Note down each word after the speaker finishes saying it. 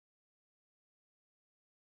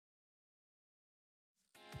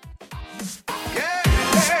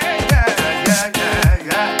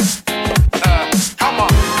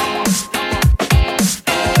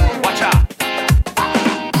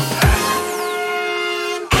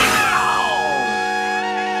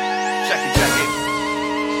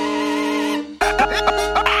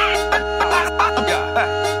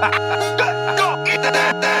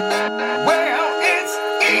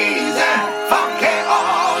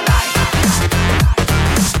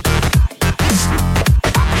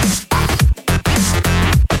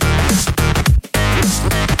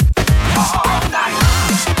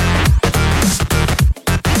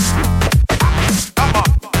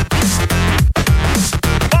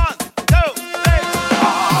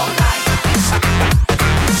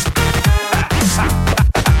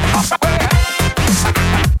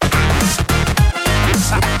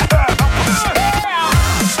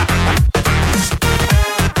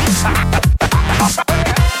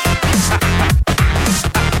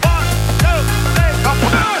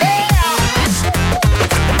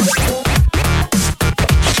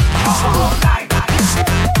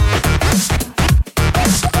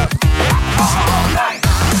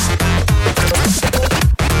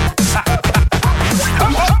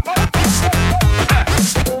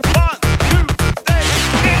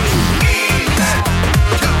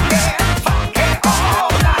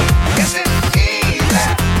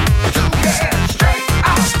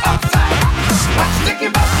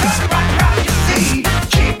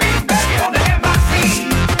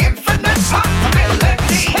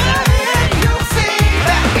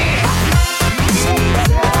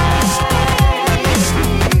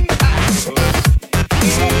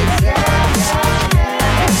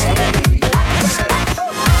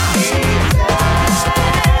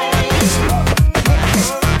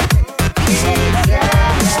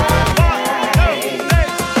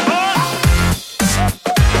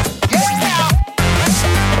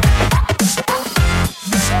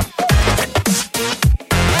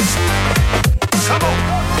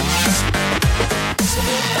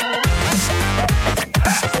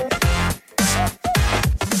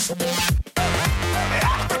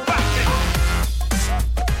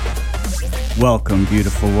Welcome,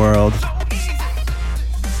 beautiful world,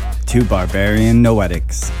 to Barbarian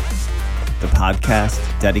Noetics, the podcast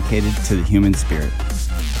dedicated to the human spirit.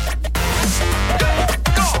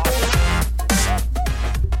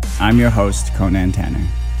 I'm your host, Conan Tanner.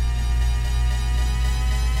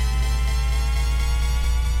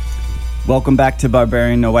 Welcome back to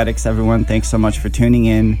Barbarian Noetics, everyone. Thanks so much for tuning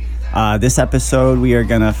in. This episode, we are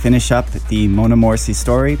going to finish up the Mona Morsi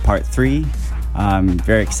story, part 3. I'm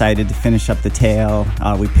very excited to finish up the tale.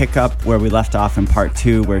 We pick up where we left off in part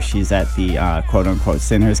 2, where she's at the quote-unquote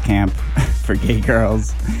sinners camp for gay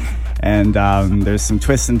girls. And there's some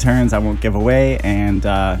twists and turns I won't give away. And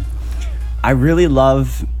I really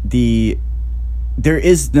love there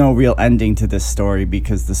is no real ending to this story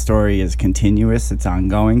because the story is continuous. It's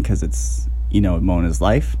ongoing because it's, Mona's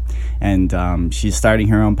life. And she's starting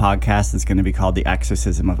her own podcast. It's going to be called The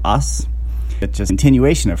Exorcism of Us. It's just a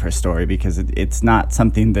continuation of her story because it's not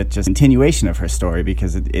something that just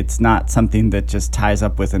ties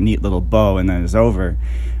up with a neat little bow and then is over.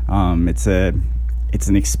 It's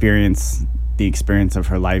an experience, the experience of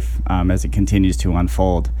her life as it continues to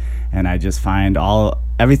unfold. And I just find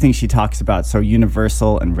everything she talks about so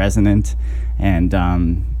universal and resonant. And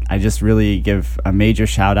I just really give a major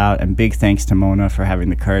shout out and big thanks to Mona for having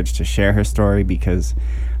the courage to share her story, because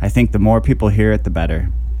I think the more people hear it, the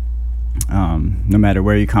better. No matter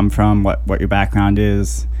where you come from, what your background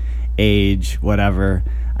is, age, whatever,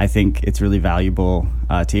 I think it's really valuable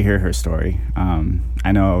to hear her story.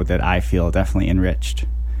 I know that I feel definitely enriched.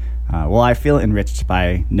 I feel enriched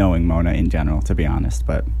by knowing Mona in general, to be honest,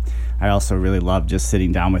 but I also really love just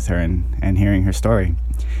sitting down with her and hearing her story.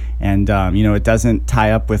 And, it doesn't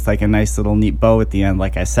tie up with like a nice little neat bow at the end.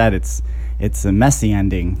 Like I said, it's a messy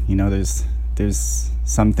ending. There's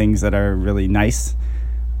some things that are really nice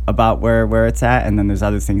about where it's at, and then there's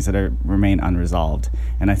other things that remain unresolved.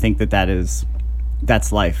 And I think that's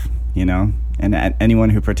life, and anyone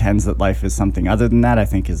who pretends that life is something other than that, I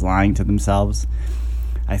think is lying to themselves.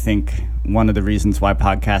 I think one of the reasons why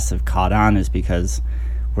podcasts have caught on is because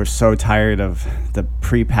we're so tired of the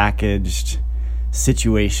prepackaged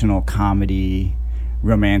situational comedy,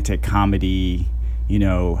 romantic comedy,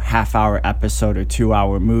 half-hour episode or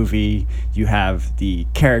 2-hour movie. You have the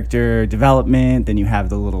character development, then you have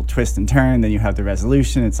the little twist and turn, then you have the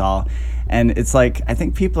resolution. And it's like, I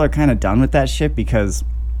think people are kind of done with that shit because,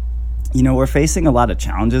 we're facing a lot of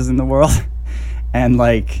challenges in the world. And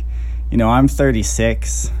I'm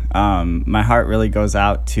 36. My heart really goes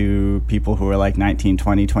out to people who are like 19,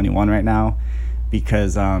 20, 21 right now,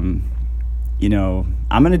 because, I'm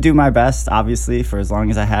going to do my best, obviously, for as long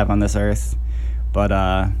as I have on this earth. But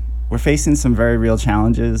we're facing some very real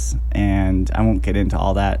challenges, and I won't get into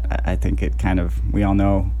all that. I think we all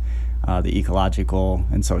know the ecological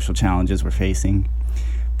and social challenges we're facing.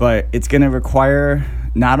 But it's going to require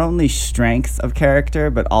not only strength of character,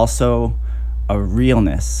 but also a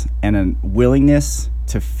realness and a willingness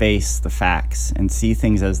to face the facts and see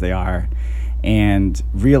things as they are and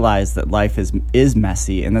realize that life is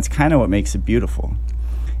messy, and that's kind of what makes it beautiful.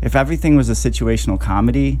 If everything was a situational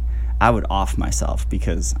comedy, I would off myself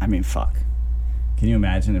because, fuck. Can you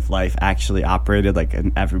imagine if life actually operated like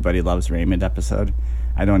an Everybody Loves Raymond episode?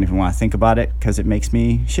 I don't even want to think about it because it makes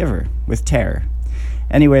me shiver with terror.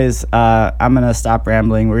 Anyways, I'm going to stop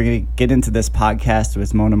rambling. We're going to get into this podcast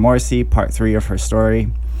with Mona Morsi, part 3 of her story.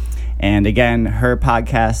 And again, her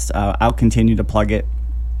podcast, I'll continue to plug it.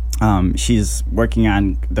 She's working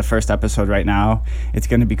on the first episode right now. It's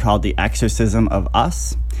going to be called The Exorcism of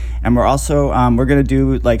Us. And we're also, we're going to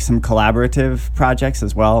do like some collaborative projects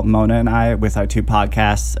as well, Mona and I, with our 2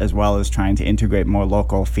 podcasts, as well as trying to integrate more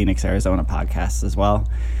local Phoenix, Arizona podcasts as well.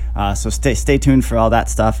 So stay tuned for all that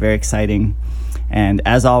stuff. Very exciting. And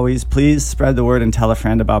as always, please spread the word and tell a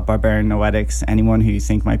friend about Barbarian Noetics, anyone who you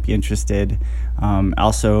think might be interested.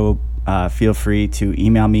 Also, feel free to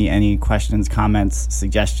email me any questions, comments,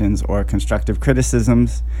 suggestions, or constructive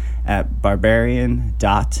criticisms at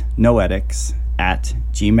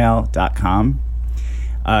barbarian.noetics@gmail.com.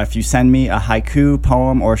 If you send me a haiku,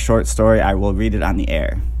 poem, or short story, I will read it on the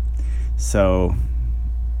air. So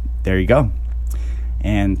there you go.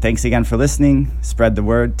 And thanks again for listening. Spread the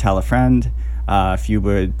word, tell a friend. If you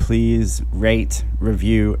would please rate,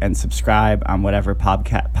 review, and subscribe on whatever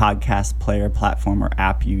podcast player, platform, or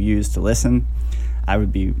app you use to listen, I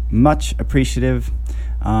would be much appreciative.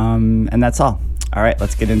 And that's all. All right,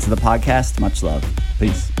 let's get into the podcast. Much love.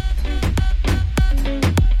 Peace.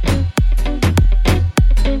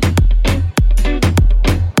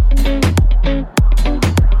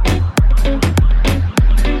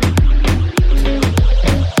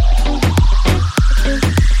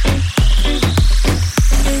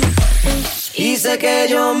 que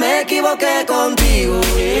yo me equivoqué contigo,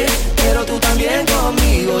 pero tú también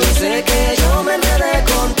conmigo. Yo sé que yo me enredé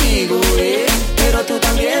contigo, pero tú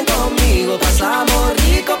también conmigo. Pasamos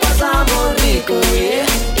rico,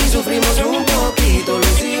 y sufrimos un poquito. Lo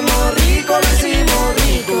hicimos rico,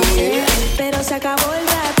 pero se acabó el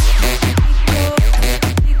rap.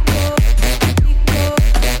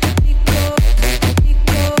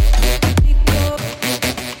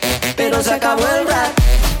 Pero se acabó el rap.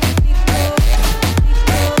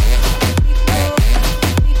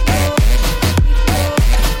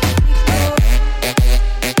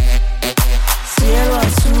 Cielo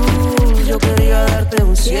azul, yo quería darte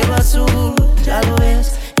un cielo azul, ya lo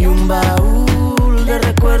ves, y un baúl de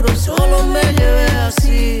recuerdos, solo me llevé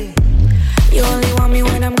así. You only want me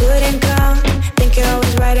when I'm good and calm. Think you're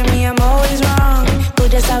always right and me, I'm always wrong. Tú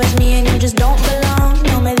ya sabes me and you just don't belong.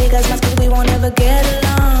 No me digas más cause we won't ever get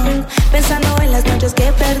along. Pensando en las noches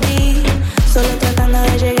que perdí, solo tratando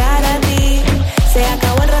de llegar a ti. Se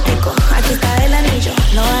acabó el ratico, aquí está el anillo.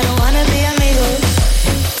 No, I don't wanna be amigos.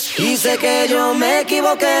 Y sé que yo me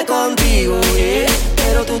equivoqué contigo,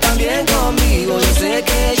 pero tú también conmigo. Yo sé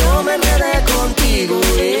que yo me enredé contigo,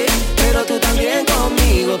 pero tú también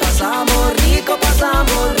conmigo. Pasamos rico,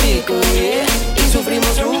 y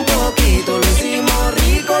sufrimos un poquito. Lo hicimos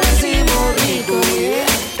rico,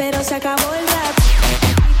 pero se acabó el rap.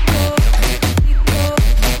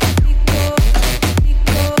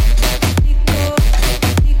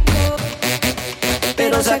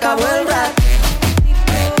 Pero se acabó el rap.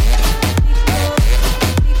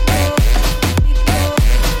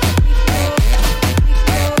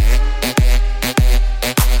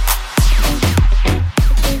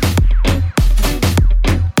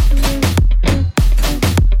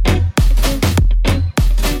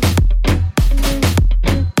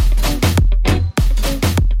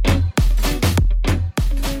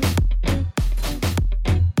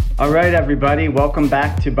 All right, everybody, welcome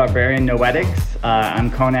back to Barbarian Noetics.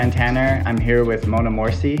 I'm Conan Tanner. I'm here with Mona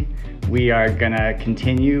Morsi. We are gonna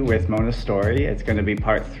continue with Mona's story. It's gonna be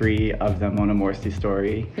part 3 of the Mona Morsi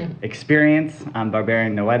story experience on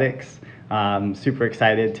Barbarian Noetics. Super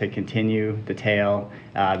excited to continue the tale.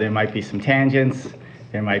 There might be some tangents.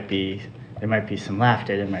 There might be some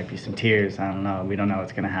laughter. There might be some tears. I don't know. We don't know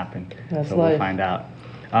what's gonna happen. That's so life. We'll find out.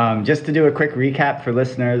 Just to do a quick recap for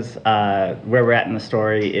listeners, where we're at in the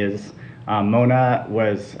story is Mona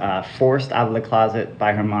was forced out of the closet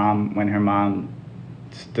by her mom when her mom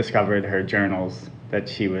discovered her journals that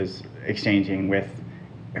she was exchanging with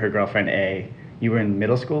her girlfriend A. You were in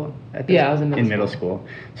middle school at this? Yeah, I was in middle school.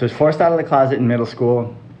 So she was forced out of the closet in middle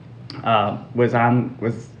school, was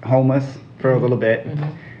homeless for a little bit,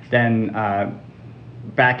 then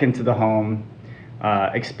back into the home,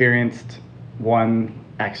 experienced one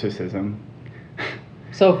exorcism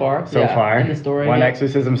so far in the story, one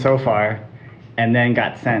exorcism so far, and then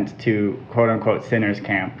got sent to quote-unquote sinners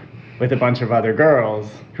camp with a bunch of other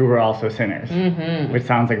girls who were also sinners, which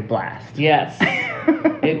sounds like a blast. Yes.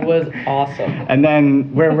 It was awesome. And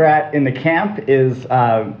then where we're at in the camp is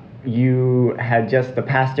the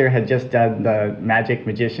pastor had just done the magic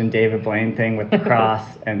magician David Blaine thing with the cross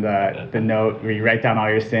and the note where you write down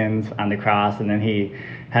all your sins on the cross, and then he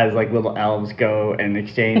has like little elves go and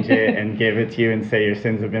exchange it and give it to you and say your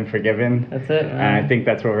sins have been forgiven. That's it. And I think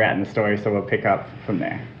that's where we're at in the story, so we'll pick up from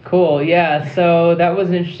there. Cool. Yeah. So that was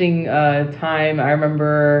an interesting time. I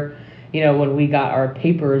remember, when we got our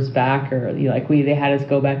papers back, or they had us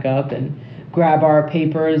go back up and grab our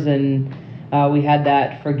papers, and we had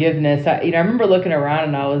that forgiveness. I remember looking around,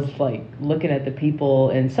 and I was like looking at the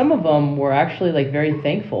people, and some of them were actually like very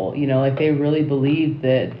thankful. They really believed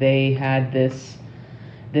that they had this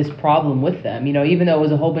problem with them. Even though it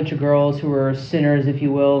was a whole bunch of girls who were sinners, if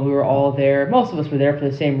you will, we were all there. Most of us were there for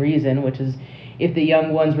the same reason, which is if the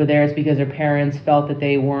young ones were there, it's because their parents felt that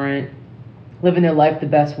they weren't living their life the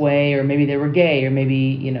best way, or maybe they were gay, or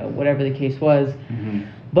maybe, whatever the case was. Mm-hmm.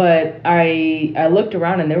 But I looked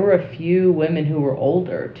around, and there were a few women who were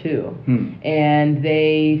older too, and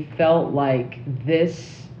they felt like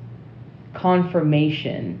this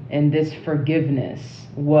confirmation and this forgiveness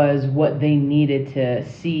was what they needed to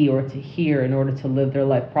see or to hear in order to live their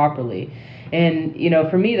life properly. And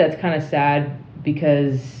for me, that's kind of sad,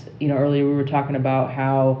 because earlier we were talking about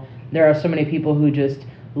how there are so many people who just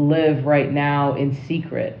live right now in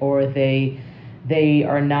secret, or they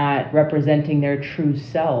are not representing their true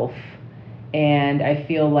self. And I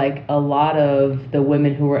feel like a lot of the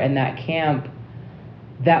women who were in that camp,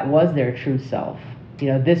 that was their true self.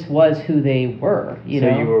 this was who they were, So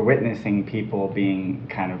you were witnessing people being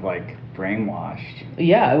kind of like brainwashed.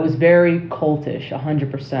 Yeah, it was very cultish,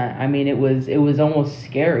 100%. I mean, it was almost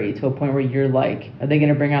scary to a point where you're like, are they going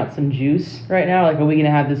to bring out some juice right now? Like, are we going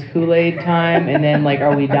to have this Kool-Aid time? And then, like,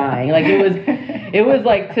 are we dying? Like, it was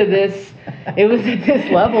like to this, it was at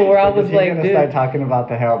this level where I was like, you're going to start talking about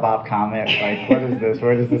the Harold Bob comet. Like, what is this?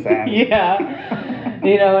 Where does this end? Yeah.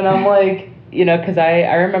 And I'm like, because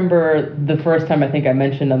I remember the first time, I think I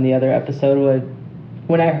mentioned on the other episode,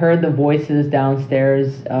 when I heard the voices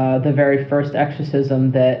downstairs, the very first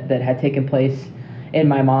exorcism that had taken place in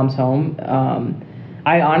my mom's home,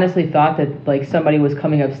 I honestly thought that like somebody was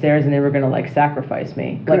coming upstairs and they were gonna like sacrifice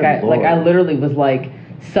me. Good Lord. I literally was like,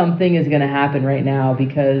 something is gonna happen right now,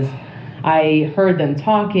 because I heard them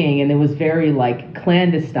talking and it was very like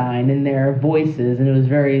clandestine in their voices, and it was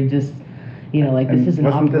very just, like, this is an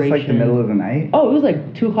wasn't operation. This like the middle of the night? Oh, it was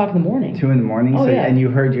like 2 o'clock in the morning. 2 in the morning? Oh, yeah. And you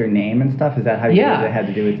heard your name and stuff? Is that how you knew it had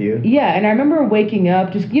to do with you? Yeah, and I remember waking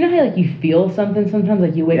up, just, how like you feel something sometimes,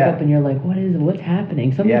 like you wake up and you're like, what's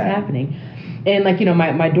happening? Something's happening. And like,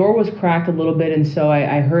 my door was cracked a little bit, and so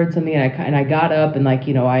I heard something, and I got up, and like,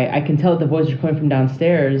 I can tell that the voices are coming from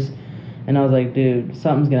downstairs, and I was like, dude,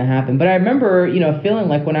 something's gonna happen. But I remember, feeling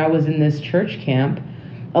like when I was in this church camp,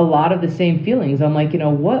 a lot of the same feelings. I'm like,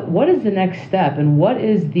 what is the next step, and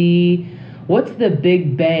what's the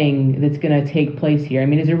big bang that's going to take place here? I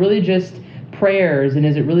mean, is it really just prayers, and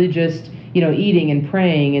is it really just, eating and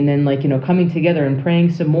praying, and then like, coming together and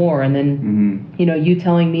praying some more, and then, you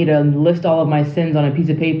telling me to list all of my sins on a piece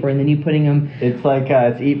of paper, and then you putting them... It's like,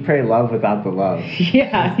 it's eat, pray, love without the love.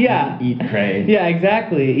 Yeah. Eat, pray. Yeah,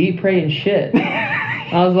 exactly. Eat, pray, and shit.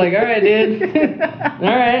 I was like, all right, dude.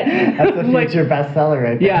 All right. That's a future bestseller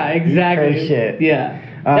right there. Yeah, exactly. Eat, pray, shit. Yeah.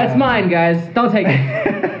 That's mine, guys. Don't take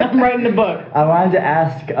it. I'm writing the book. I wanted to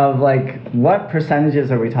ask of like, what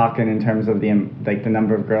percentages are we talking in terms of the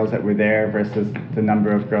number of girls that were there versus the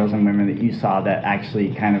number of girls and women that you saw that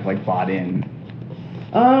actually kind of like bought in?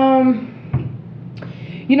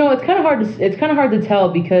 It's kind of hard to tell,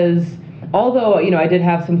 because although, I did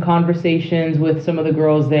have some conversations with some of the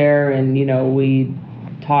girls there, and, we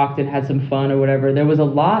talked and had some fun or whatever, there was a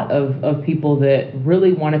lot of people that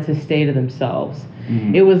really wanted to stay to themselves.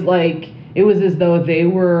 Mm-hmm. It was as though they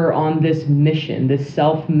were on this mission, this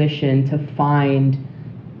self-mission to find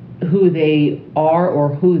who they are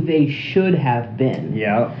or who they should have been.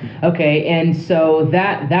 Yeah. Okay, and so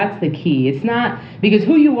that's the key. It's not, because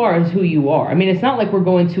who you are is who you are. I mean, it's not like we're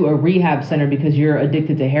going to a rehab center because you're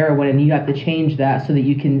addicted to heroin and you have to change that so that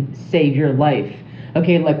you can save your life.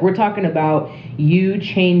 Okay, like we're talking about you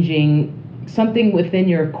changing something within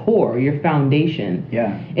your core, your foundation.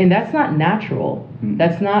 Yeah. And that's not natural. Mm-hmm.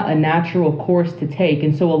 That's not a natural course to take.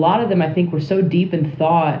 And so a lot of them, I think, were so deep in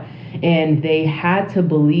thought, and they had to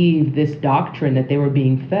believe this doctrine that they were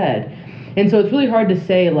being fed. And so it's really hard to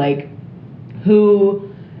say, like, who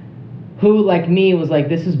like me was like,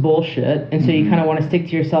 this is bullshit, and so you kind of want to stick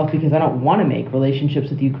to yourself because I don't want to make relationships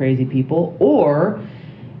with you crazy people, or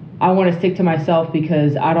I want to stick to myself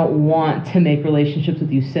because I don't want to make relationships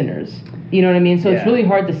with you sinners. You know what I mean? So It's really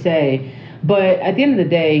hard to say. But at the end of the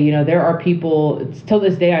day, there are people, till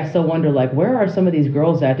this day, I still wonder, like, where are some of these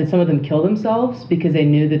girls at? Did some of them kill themselves because they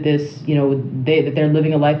knew that this, that they're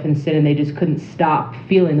living a life in sin, and they just couldn't stop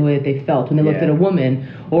feeling the way that they felt when they looked at a woman,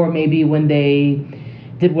 or maybe when they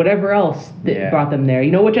did whatever else that brought them there,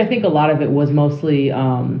 which I think a lot of it was mostly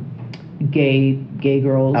gay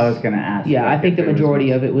girls. I was going to ask. Yeah, I think the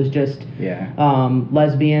majority of it was just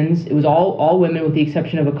lesbians. It was all women with the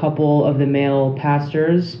exception of a couple of the male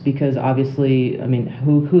pastors, because obviously, I mean,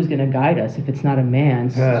 who's going to guide us if it's not a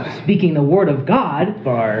man speaking the word of God?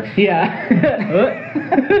 Barf. Yeah.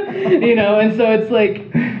 And so it's like,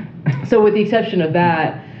 so with the exception of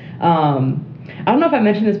that, I don't know if I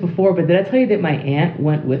mentioned this before, but did I tell you that my aunt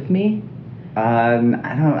went with me?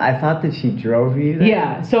 I thought that she drove you there.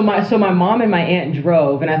 Yeah, so my mom and my aunt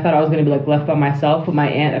drove, and I thought I was going to be like left by myself, but my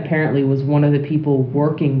aunt apparently was one of the people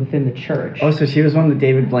working within the church. Oh, so she was one of the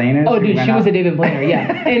David Blainers? Oh, dude, she was a David Blainer,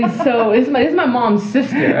 yeah. And so this is my mom's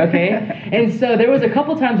sister, okay? And so there was a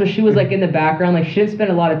couple times where she was like in the background, like she didn't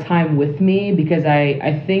spend a lot of time with me, because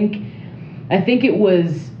I think it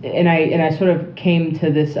was, and I sort of came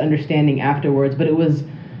to this understanding afterwards, but it was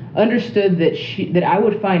understood that I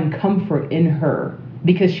would find comfort in her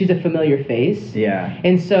because she's a familiar face. Yeah.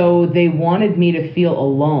 And so they wanted me to feel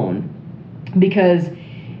alone, because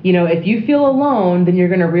you know, if you feel alone, then you're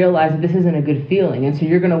going to realize that this isn't a good feeling. And so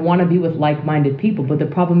you're going to want to be with like-minded people. But the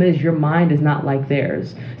problem is your mind is not like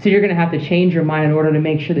theirs. So you're going to have to change your mind in order to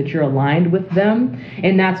make sure that you're aligned with them.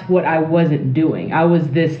 And that's what I wasn't doing. I was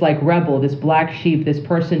this like rebel, this black sheep, this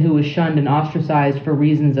person who was shunned and ostracized for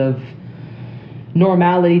reasons of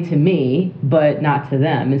normality to me, but not to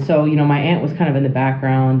them. And so, you know, my aunt was kind of in the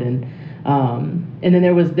background. And then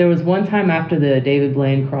there was one time after the David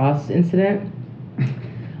Blaine Cross incident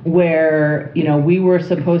where, you know, we were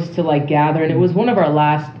supposed to like gather, and it was one of our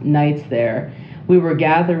last nights there. We were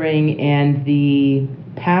gathering, and the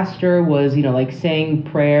pastor was, you know, like saying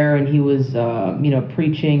prayer, and he was, you know,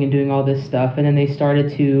 preaching and doing all this stuff, and then they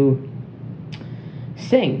started to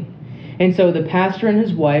sing. And so the pastor and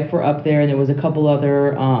his wife were up there, and there was a couple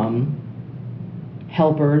other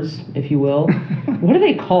helpers, if you will. What are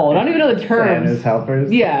they called? I don't even know the terms. Santa's helpers?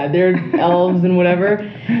 Yeah, they're elves and whatever.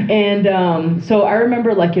 And so I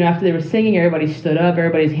remember, like, you know, after they were singing, everybody stood up,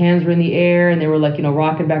 everybody's hands were in the air, and they were, like, you know,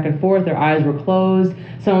 rocking back and forth. Their eyes were closed.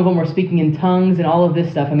 Some of them were speaking in tongues and all of this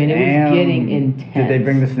stuff. I mean, it was getting intense. Did they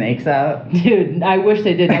bring the snakes out? Dude, I wish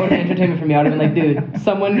they did. That would have been entertainment for me. I would have been like, dude,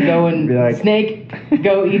 someone go and like, snake,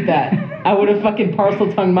 go eat that. I would have fucking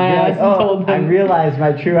parcel tongued my ass and told them. I realized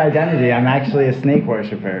my true identity. I'm actually a snake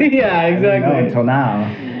worshiper. Yeah, exactly. I didn't know until now.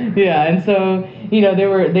 Yeah, and so, you know, they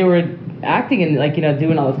were acting and, like, you know,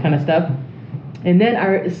 doing all this kind of stuff. And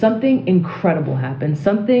then something incredible happened.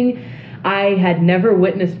 Something I had never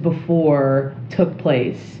witnessed before took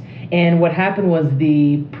place. And what happened was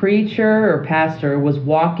the preacher or pastor was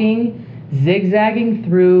walking, zigzagging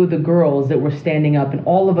through the girls that were standing up, and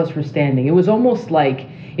all of us were standing. It was almost like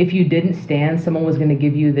if you didn't stand, someone was going to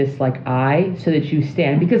give you this like eye so that you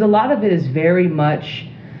stand, because a lot of it is very much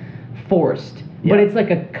forced. Yeah. But it's like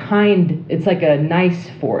it's like a nice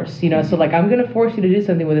force, you know? So like, I'm going to force you to do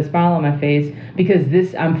something with a smile on my face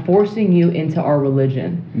because I'm forcing you into our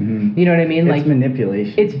religion. Mm-hmm. You know what I mean? It's like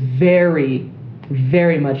manipulation. It's very,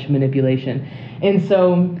 very much manipulation. And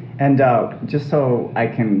so... And just so I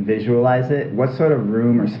can visualize it, what sort of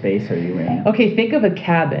room or space are you in? Okay, think of a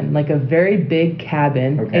cabin, like a very big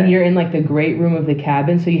cabin, okay. And you're in like the great room of the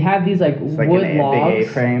cabin. So you have these like wood like logs. Big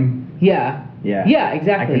A-frame? Yeah. Yeah. Yeah,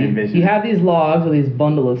 exactly. I can envision. You have these logs, or these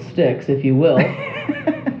bundle of sticks, if you will.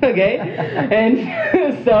 Okay,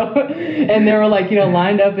 and so, and they were like, you know,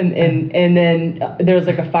 lined up, and then there was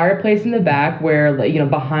like a fireplace in the back where, like, you know,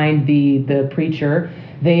 behind the preacher,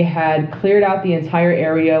 they had cleared out the entire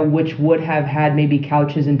area, which would have had maybe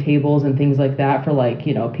couches and tables and things like that for, like,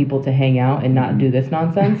 you know, people to hang out and not do this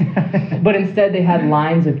nonsense. But instead they had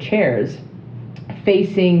lines of chairs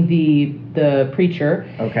facing the preacher.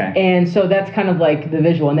 Okay. And so that's kind of like the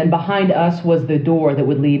visual. And then behind us was the door that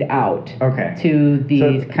would lead out. Okay. To the... So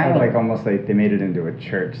it's kind of like almost like they made it into a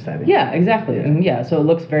church setting. Yeah, exactly. Yeah. And yeah, so it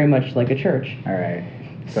looks very much like a church. All right.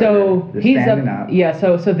 So they're he's standing up. Yeah,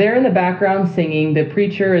 so they're in the background singing. The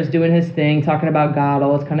preacher is doing his thing, talking about God,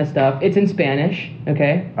 all this kind of stuff. It's in Spanish,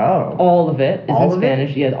 okay? Oh. All of it is all in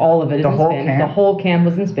Spanish. Yeah, all of it is in Spanish. Camp? The whole camp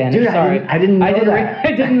was in Spanish. Dude, Sorry. I didn't know that.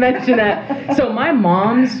 I didn't mention that. So my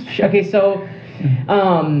mom's... Okay, so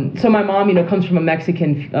my mom, you know, comes from a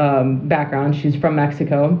Mexican background. She's from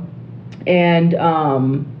Mexico. And...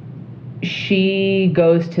 she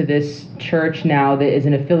goes to this church now that is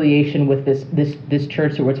an affiliation with this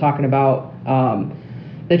church that we're talking about.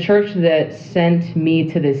 The church that sent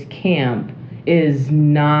me to this camp is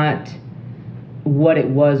not what it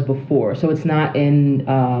was before. So it's not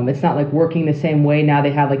it's not like working the same way. Now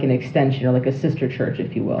they have like an extension or like a sister church,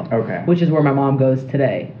 if you will. Okay. Which is where my mom goes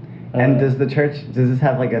today. And does this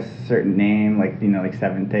have like a certain name, like, you know, like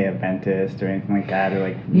Seventh-day Adventist or anything like that, or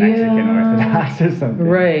like Mexican Orthodox or something?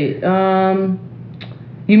 Right.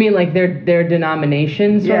 You mean like their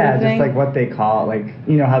denomination sort of thing? Just like what they call, like,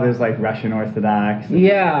 you know how there's like Russian Orthodox?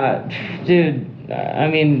 Yeah, dude. I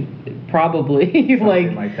mean, probably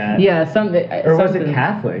like that. Yeah, something. Or was it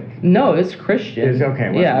Catholic? No, it's Christian. It was, okay.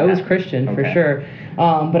 It was Christian for sure.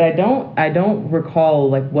 But I don't recall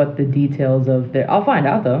like what the details of their. I'll find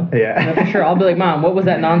out though. Yeah. For sure. I'll be like, Mom, what was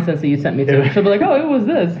that nonsense that you sent me to? She'll be like, oh, it was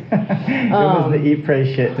this. It was the Eat,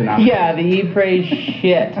 Pray, Shit denomination. Yeah, the Eat, Pray,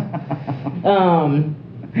 Shit.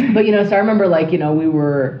 But you know, so I remember, like, you know, we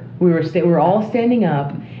were all standing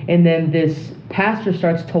up, and then this pastor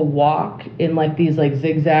starts to walk in like these like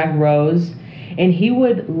zigzag rows, and he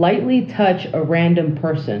would lightly touch a random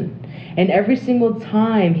person, and every single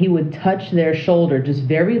time he would touch their shoulder just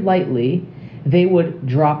very lightly, they would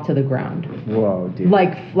drop to the ground. Whoa, dude.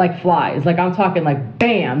 Like flies. Like, I'm talking like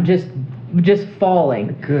bam, just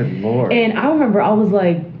falling. Good Lord. And I remember I was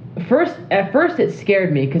like, At first it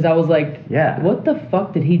scared me because I was like, Yeah. what the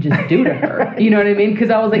fuck did he just do to her? You know what I mean? Because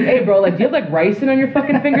I was like, hey, bro, like, do you have like ricin on your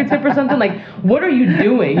fucking fingertip or something? Like, what are you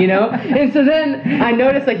doing? You know? And so then I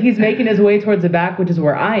noticed like he's making his way towards the back, which is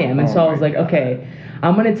where I am. And so I was like, okay,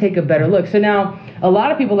 I'm gonna take a better look. So now a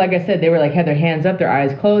lot of people, like I said, they were like had their hands up, their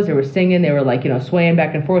eyes closed, they were singing, they were like, you know, swaying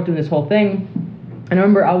back and forth doing this whole thing. And I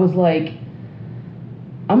remember I was like,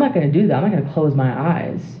 I'm not going to do that. I'm not going to close my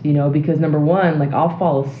eyes, you know, because number one, like I'll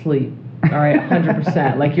fall asleep. All right,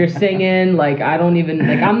 100%. Like you're singing, like I don't even,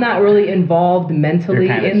 like I'm not really involved mentally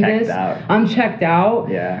in this. Out. I'm checked out.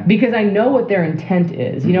 Yeah. Because I know what their intent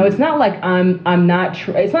is. You know, it's not like I'm not,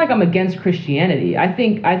 it's not like I'm against Christianity. I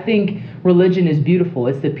think religion is beautiful.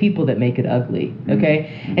 It's the people that make it ugly.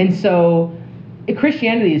 Okay. Mm-hmm. And so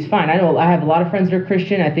Christianity is fine. I know I have a lot of friends that are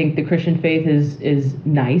Christian. I think the Christian faith is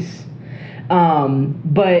nice.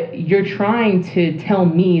 But you're trying to tell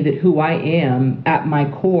me that who I am at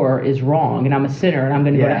my core is wrong and I'm a sinner and I'm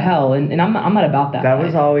going to go to hell. And I'm not about that. That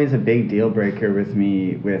was always a big deal breaker with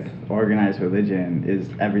me with organized religion is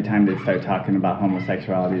every time they start talking about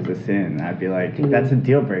homosexuality as a sin, I'd be like, that's a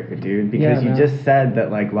deal breaker, dude, because you just said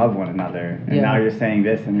that like love one another and now you're saying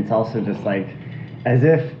this, and it's also just like as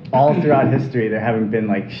if all throughout history there haven't been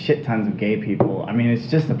like shit tons of gay people. I mean, it's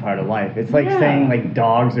just a part of life. It's like saying like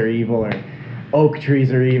dogs are evil or oak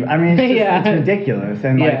trees are evil. I mean, it's just, it's ridiculous.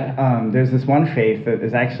 And like, there's this one faith that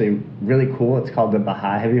is actually really cool. It's called the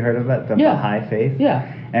Baha'i. Have you heard of it? The Baha'i faith?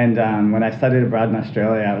 Yeah. And when I studied abroad in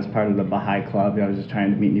Australia, I was part of the Baha'i club. I was just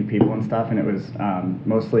trying to meet new people and stuff, and it was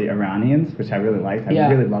mostly Iranians, which I really liked. I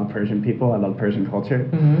really love Persian people. I love Persian culture.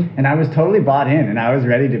 Mm-hmm. And I was totally bought in, and I was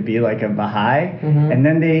ready to be like a Baha'i. Mm-hmm. And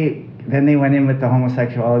then they went in with the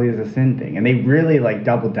homosexuality as a sin thing, and they really like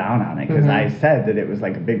doubled down on it because I said that it was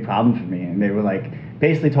like a big problem for me, and they were like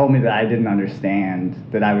basically told me that I didn't understand,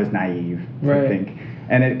 that I was naive, I think.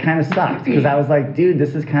 And it kind of sucked because I was like, dude,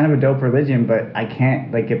 this is kind of a dope religion, but I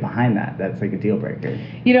can't like get behind that. That's like a deal breaker.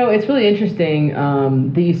 You know, it's really interesting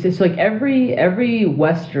that you say, so like every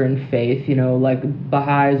Western faith, you know, like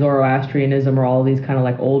Baha'i, Zoroastrianism, or all these kind of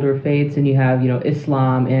like older faiths, and you have, you know,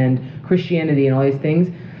 Islam and Christianity and all these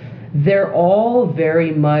things, they're all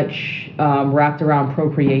very much wrapped around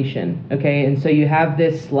procreation, okay? And so you have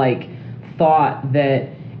this like thought that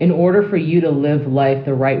in order for you to live life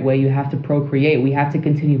the right way, you have to procreate. We have to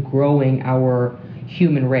continue growing our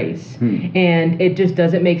human race. And it just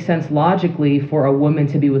doesn't make sense logically for a woman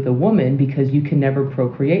to be with a woman because you can never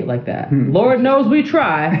procreate like that. Lord knows we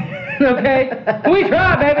try, okay? We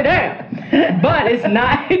try, baby, damn. But it's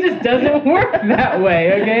not, it just doesn't work that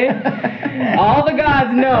way, okay? All the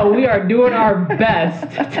gods know we are doing our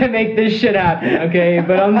best to make this shit happen, okay?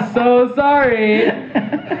 But I'm so sorry.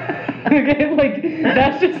 Okay, like,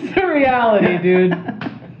 that's just the reality, dude.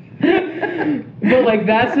 But like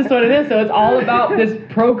that's just what it is. So it's all about this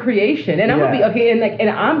procreation, and I'm gonna be okay. And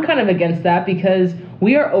I'm kind of against that because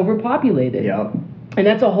we are overpopulated. Yep. And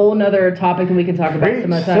that's a whole nother topic that we can talk about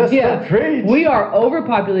some other time. Preach. We are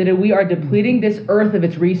overpopulated. We are depleting this earth of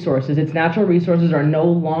its resources. Its natural resources are no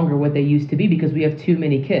longer what they used to be because we have too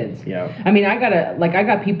many kids. Yeah. I mean, I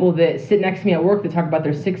got people that sit next to me at work that talk about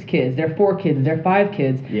their 6 kids, their 4 kids, their 5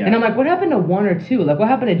 kids. Yeah. And I'm like, what happened to 1 or 2? Like, what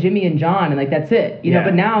happened to Jimmy and John? And like, that's it. You know,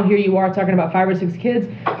 but now here you are talking about 5 or 6 kids.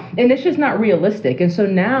 And it's just not realistic. And so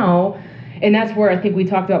now, and that's where I think we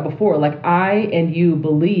talked about before, like I and you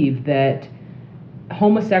believe that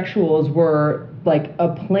homosexuals were like a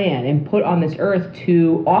plan and put on this earth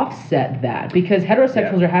to offset that because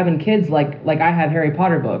heterosexuals are having kids like I have Harry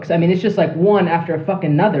Potter books. I mean, it's just like one after a fucking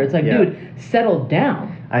another. It's like, dude, settle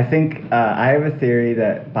down. I think I have a theory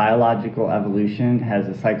that biological evolution has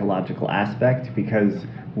a psychological aspect because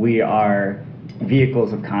we are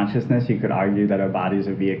vehicles of consciousness. You could argue that our bodies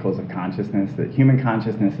are vehicles of consciousness, that human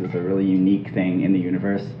consciousness is a really unique thing in the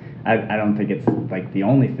universe. I don't think it's like the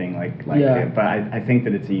only thing like it, but I think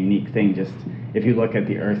that it's a unique thing. Just if you look at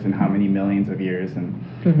the Earth and how many millions of years, and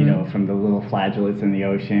you know, from the little flagellates in the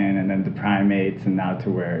ocean, and then the primates, and now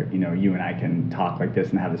to where you know you and I can talk like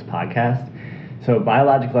this and have this podcast. So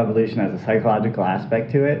biological evolution has a psychological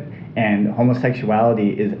aspect to it, and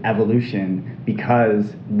homosexuality is evolution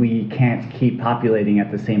because we can't keep populating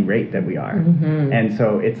at the same rate that we are, and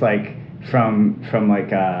so it's like. From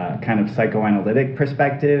like a kind of psychoanalytic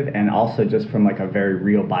perspective and also just from like a very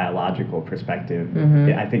real biological perspective,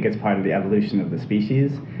 I think it's part of the evolution of the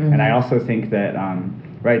species. And I also think that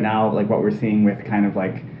right now, like what we're seeing with kind of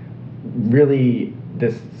like really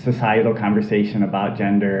this societal conversation about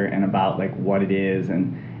gender and about like what it is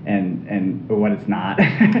and what it's not.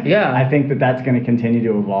 I think that that's going to continue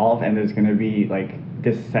to evolve, and there's going to be like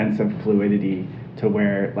this sense of fluidity to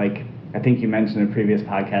where like I think you mentioned in a previous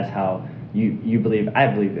podcast how you believe, I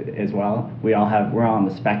believe it as well. We're all on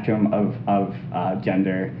the spectrum of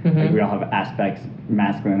gender. Like we all have aspects,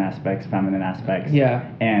 masculine aspects, feminine aspects. Yeah.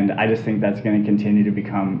 And I just think that's going to continue to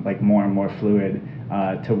become like more and more fluid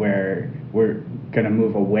to where we're going to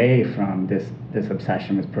move away from this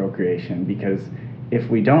obsession with procreation, because if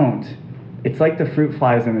we don't, it's like the fruit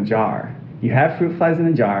flies in a jar. You have fruit flies in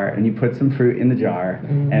a jar, and you put some fruit in the jar,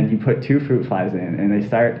 and you put 2 fruit flies in, and they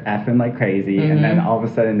start effing like crazy, and then all of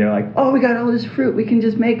a sudden they're like, oh, we got all this fruit, we can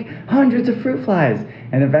just make hundreds of fruit flies.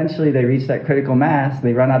 And eventually they reach that critical mass,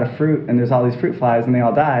 they run out of fruit, and there's all these fruit flies, and they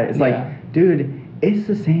all die. It's like, dude, it's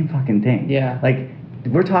the same fucking thing. Yeah. Like,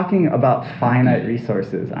 we're talking about finite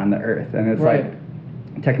resources on the earth, and it's like,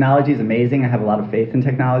 technology is amazing. I have a lot of faith in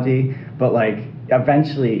technology, but like,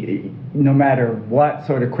 eventually, no matter what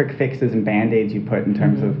sort of quick fixes and band-aids you put in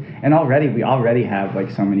terms of, and we already have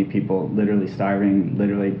like so many people literally starving,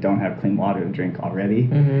 literally don't have clean water to drink already.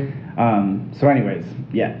 So anyways,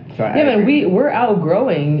 man, we're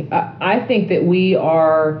outgrowing. I think that we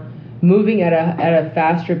are moving at a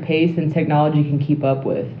faster pace than technology can keep up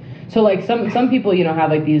with. So like some people, have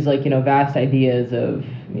like these like, vast ideas of,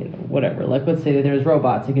 whatever, like let's say that there's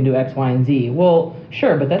robots that can do X, Y, and Z. Well,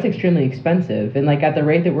 sure, but that's extremely expensive. And like at the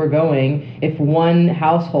rate that we're going, if one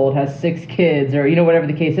household has 6 kids or, whatever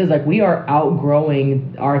the case is, like we are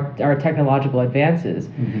outgrowing our technological advances.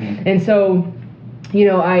 And so,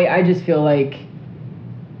 I just feel like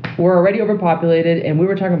we're already overpopulated, and we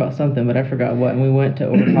were talking about something, but I forgot what, and we went to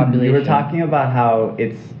overpopulation. You were talking about how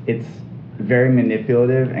it's very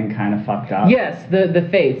manipulative and kind of fucked up. Yes, the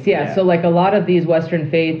faiths, yeah. So like a lot of these Western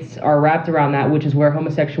faiths are wrapped around that, which is where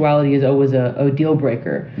homosexuality is always a deal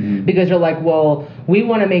breaker. Because they're like, well, we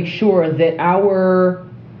want to make sure that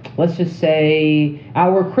let's just say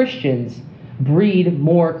our Christians breed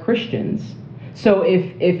more Christians. So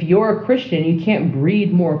if you're a Christian, you can't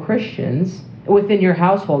breed more Christians within your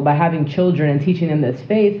household by having children and teaching them this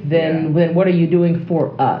faith, then what are you doing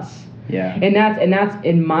for us? Yeah. And that's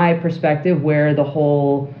in my perspective where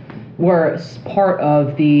part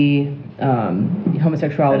of the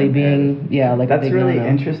homosexuality being like that's really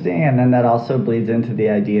interesting, and then that also bleeds into the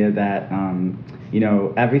idea that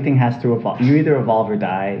everything has to evolve. You either evolve or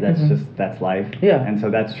die. That's life. Yeah. And so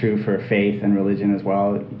that's true for faith and religion as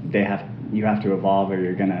well. You have to evolve or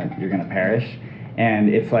you're gonna perish. And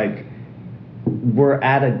it's like, we're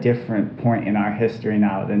at a different point in our history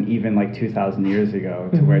now than even like 2,000 years ago,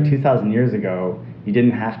 to where 2,000 years ago you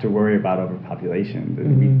didn't have to worry about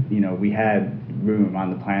overpopulation. We had room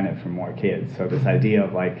on the planet for more kids. So this idea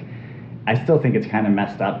of like, I still think it's kind of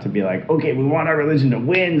messed up to be like, okay, we want our religion to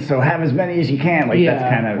win, so have as many as you can. Like that's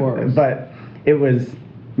kind of, but it was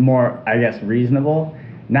more, I guess, reasonable.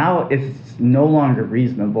 Now it's no longer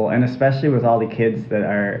reasonable, and especially with all the kids that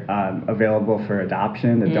are available for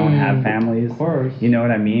adoption that don't have families. Of course. You know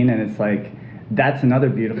what I mean? And it's like, that's another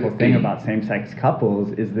beautiful thing about same-sex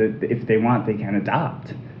couples, is that if they want, they can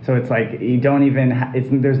adopt. So it's like, you don't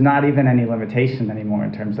even, there's not even any limitation anymore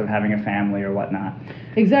in terms of having a family or whatnot.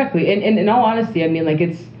 Exactly. And in all honesty, I mean, like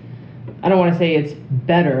I don't want to say it's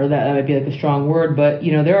better, that might be like a strong word, but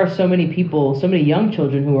there are so many people, so many young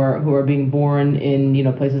children who are being born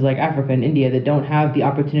in places like Africa and India that don't have the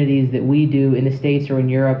opportunities that we do in the States or in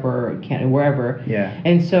Europe or wherever. Yeah.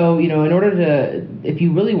 And so in order to, if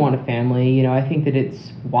you really want a family, I think that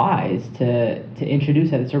it's wise to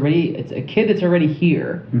introduce that. It's a kid that's already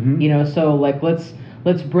here. So like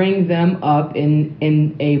let's bring them up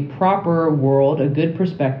in a proper world, a good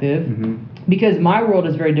perspective. Because my world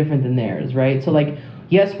is very different than theirs, right? So like,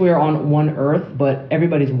 yes, we're on one earth, but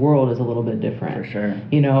everybody's world is a little bit different. For sure.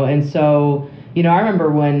 And so, I remember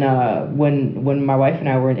when my wife and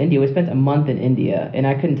I were in India, we spent a month in India, and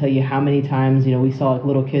I couldn't tell you how many times, we saw like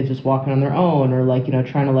little kids just walking on their own, or like,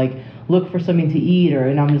 trying to like look for something to eat,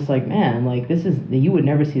 and I'm just like, man, like you would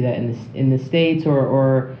never see that in the States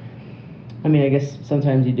or I mean, I guess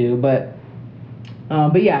sometimes you do, but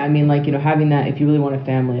yeah, I mean, like, having that, if you really want a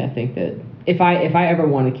family, I think that if I ever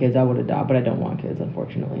wanted kids, I would adopt, but I don't want kids,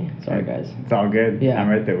 unfortunately. Sorry, guys. It's all good. Yeah. I'm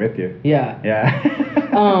right there with you. Yeah. Yeah.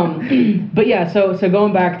 But yeah, so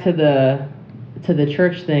going back to the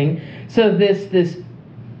church thing, so this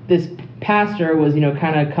pastor was,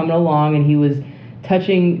 kind of coming along, and he was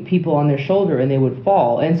touching people on their shoulder and they would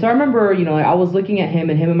fall. And so I remember, you know, like I was looking at him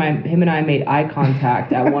and him and I made eye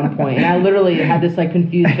contact at one point, and I literally had this like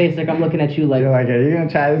confused face, like I'm looking at you like, you're like, are you gonna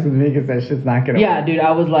try this with me? Because that shit's not gonna work. Dude,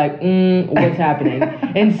 I was like, what's happening?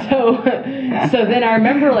 And so then I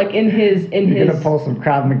remember like in his You're gonna pull some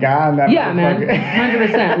Krav Maga on that. Yeah, man,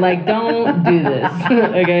 100%. Like, don't do this,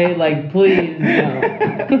 okay? Like, please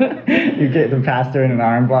don't. You get the pastor in an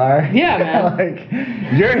arm bar. Yeah, man. Like,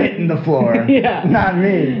 you're hitting the floor. Yeah. Not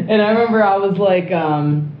me. And I remember I was like,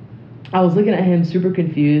 I was looking at him super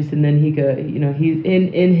confused, and then he's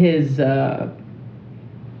in his,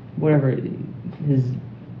 whatever, his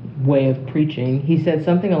way of preaching, he said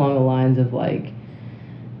something along the lines of like,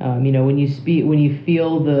 you know, when you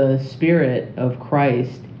feel the Spirit of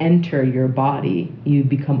Christ enter your body, you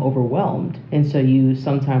become overwhelmed, and so you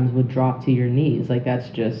sometimes would drop to your knees. Like, that's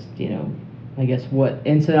just, you know, I guess what.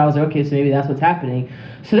 And so I was like, okay, so maybe that's what's happening.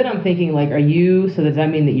 So then I'm thinking, like, so does that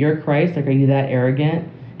mean that you're Christ? Like, are you that arrogant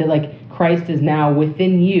that like Christ is now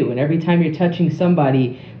within you, and every time you're touching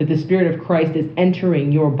somebody, that the Spirit of Christ is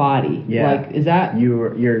entering your body? Yeah. Like, is that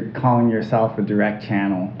you're calling yourself a direct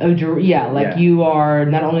channel? You are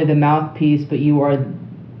not only the mouthpiece, but you are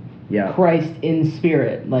Christ in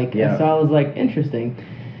spirit. Like, so I was like, interesting.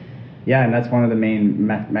 Yeah, and that's one of the main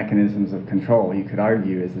mechanisms of control, you could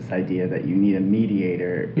argue, is this idea that you need a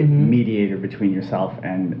mediator between yourself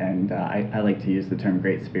and I like to use the term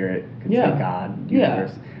Great Spirit, could say God,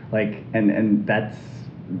 universe. Like, and that's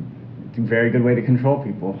a very good way to control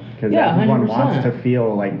people, because everyone 100%. wants to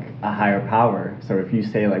feel like a higher power. So if you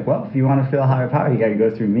say like, well, if you want to feel a higher power, you got to go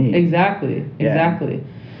through me. Exactly.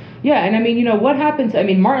 Yeah, and I mean, you know, what happened I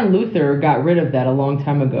mean, Martin Luther got rid of that a long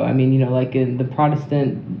time ago. I mean, you know, like in the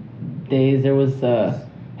Protestant days, there was,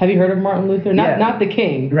 have you heard of Martin Luther? Not the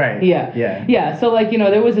king. Right. Yeah, so like, you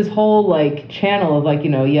know, there was this whole like channel of like, you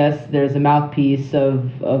know, yes, there's a mouthpiece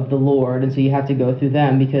of the Lord, and so you have to go through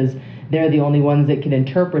them because they're the only ones that can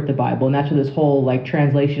interpret the Bible, and that's where this whole like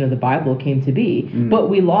translation of the Bible came to be. But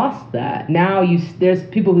we lost that. Now there's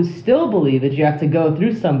people who still believe that you have to go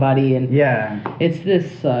through somebody, and it's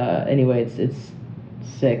this anyway, it's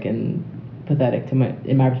sick and pathetic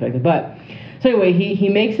in my perspective. But so anyway, he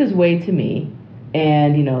makes his way to me,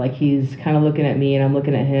 and you know, like he's kind of looking at me, and I'm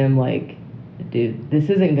looking at him like, dude, this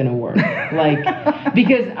isn't gonna work. Like,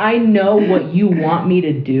 because I know what you want me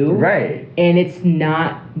to do, right? And it's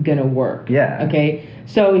not gonna work. Yeah. Okay.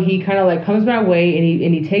 So he kind of like comes my way,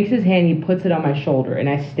 and he takes his hand, he puts it on my shoulder, and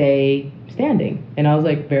I stay standing. And I was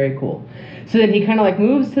like, very cool. So then he kind of like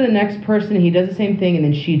moves to the next person, and he does the same thing, and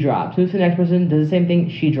then she drops. Moves to the next person, does the same thing,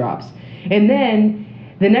 she drops. And then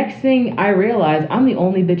the next thing I realize, I'm the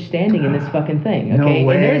only bitch standing in this fucking thing. Okay. No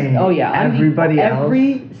way. And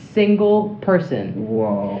every single person.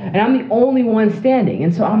 Whoa. And I'm the only one standing.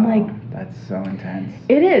 And so I'm like, that's so intense.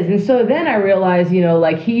 It is. And so then I realize, you know,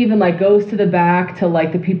 like he even like goes to the back to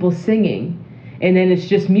like the people singing, and then it's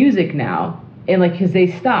just music now. And like, because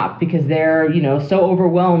they stop because they're, you know, so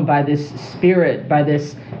overwhelmed by this spirit, by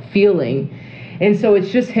this feeling. And so it's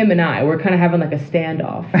just him and I. We're kind of having like a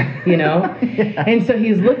standoff, you know? And so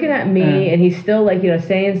he's looking at me, and he's still like, you know,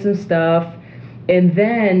 saying some stuff. And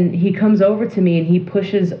then he comes over to me and he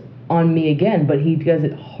pushes on me again, but he does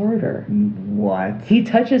it harder. What? He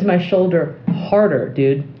touches my shoulder harder,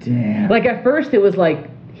 dude. Damn. Like at first it was like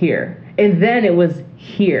here, and then it was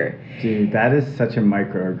here. Dude, that is such a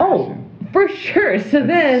microaggression. Oh, for sure. So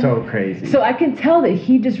then, so crazy. So I can tell that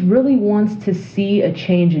he just really wants to see a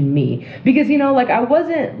change in me, because, you know, like I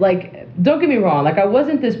wasn't like, don't get me wrong, like I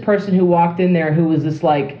wasn't this person who walked in there who was just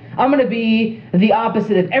like, I'm gonna be the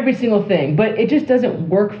opposite of every single thing, but it just doesn't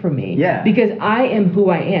work for me. Yeah. Because I am who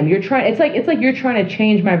I am. It's like you're trying to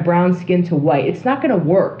change my brown skin to white. It's not gonna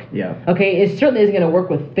work. Yeah. Okay. It certainly isn't gonna work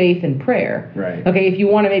with faith and prayer. Right. Okay. If you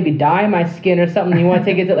want to maybe dye my skin or something, you want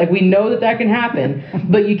to take it to, like, we know that can happen,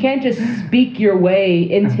 but you can't just speak your way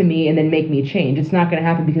into me and then make me change. It's not gonna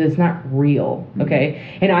happen because it's not real.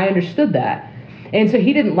 Okay. And I understood that, and so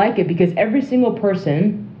he didn't like it because every single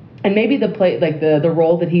person. And maybe the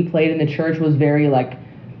role that he played in the church was very like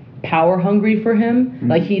power hungry for him.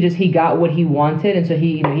 Like he got what he wanted, and so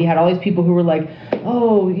he had all these people who were like,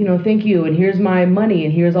 oh, you know, thank you, and here's my money,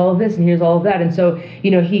 and here's all of this, and here's all of that, and so,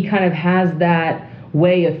 you know, he kind of has that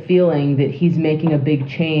way of feeling that he's making a big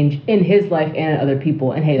change in his life and other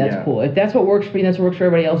people. And hey, that's cool. If that's what works for you, that's what works for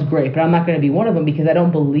everybody else, great. But I'm not going to be one of them because I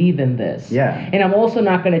don't believe in this. Yeah. And I'm also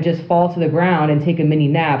not going to just fall to the ground and take a mini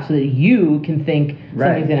nap so that you can think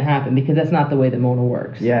something's going to happen, because that's not the way that Mona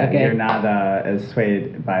works. Yeah, okay? You're not as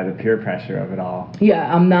swayed by the peer pressure of it all.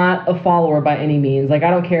 Yeah, I'm not a follower by any means. Like, I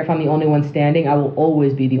don't care if I'm the only one standing. I will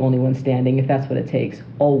always be the only one standing if that's what it takes.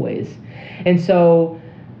 Always. And so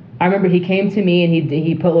I remember he came to me and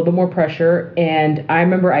he put a little bit more pressure, and I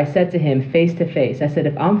remember I said to him face to face, I said,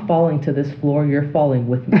 if I'm falling to this floor, you're falling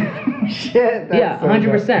with me. Shit. That's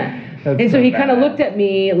 100%. And so he kind of looked at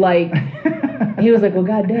me like, he was like, well,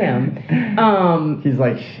 goddamn. He's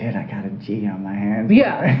like, shit, I got a G on my hands.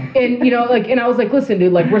 Yeah. And, and I was like, listen,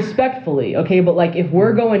 dude, like, respectfully, okay? But, like, if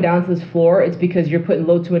we're going down to this floor, it's because you're putting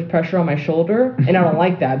too much pressure on my shoulder, and I don't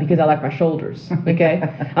like that because I like my shoulders, okay?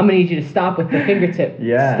 I'm going to need you to stop with the fingertip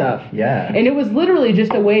stuff. Yeah. And it was literally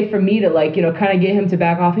just a way for me to, like, kind of get him to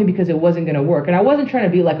back off me because it wasn't going to work. And I wasn't trying to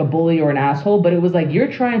be, like, a bully or an asshole, but it was like,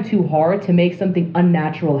 you're trying too hard to make something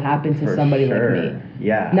unnatural happen to somebody like me.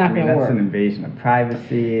 Yeah. Not going to work. That's an invasion of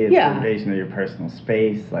privacy. It's an invasion of your personal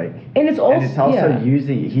space. Like, and it's also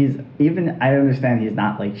using, I understand he's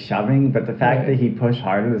not like shoving, but the fact that he pushed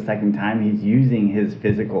harder the second time, he's using his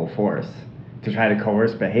physical force to try to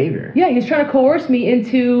coerce behavior. Yeah, he's trying to coerce me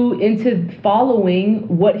into following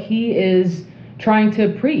what he is trying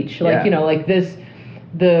to preach. Like, like this,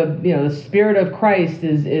 the Spirit of Christ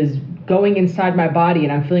is going inside my body,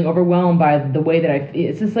 and I'm feeling overwhelmed by the way that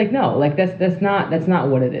it's just like, no, like that's not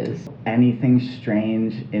what it is. Anything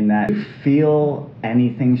strange in that? Did you feel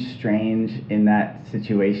anything strange in that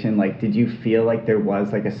situation? Like, did you feel like there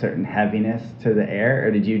was like a certain heaviness to the air,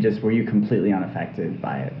 or were you completely unaffected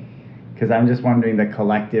by it? Because I'm just wondering the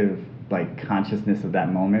collective like consciousness of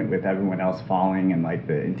that moment with everyone else falling and like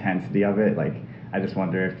the intensity of it. Like, I just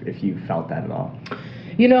wonder if you felt that at all.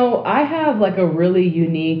 I have like a really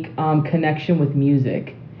unique connection with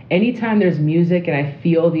music. Anytime there's music and I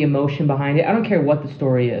feel the emotion behind it, I don't care what the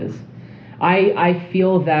story is. I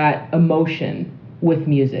feel that emotion with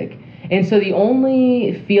music. And so the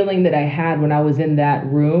only feeling that I had when I was in that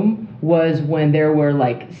room was when there were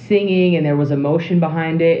like singing and there was emotion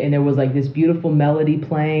behind it and there was like this beautiful melody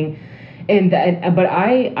playing. But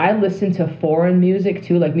I listen to foreign music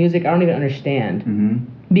too, like music I don't even understand.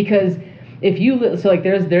 Mm-hmm. Because if you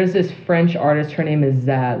there's this French artist, her name is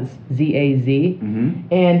Zaz, Z-A-Z,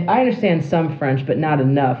 mm-hmm. and I understand some French, but not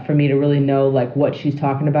enough for me to really know like what she's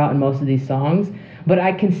talking about in most of these songs. But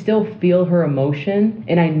I can still feel her emotion,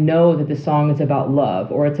 and I know that the song is about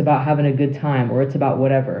love, or it's about having a good time, or it's about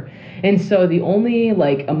whatever. And so the only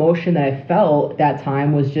like emotion that I felt that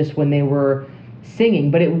time was just when they were singing,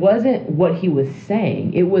 but it wasn't what he was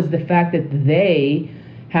saying. It was the fact that they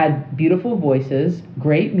had beautiful voices,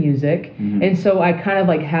 great music, mm-hmm. and so I kind of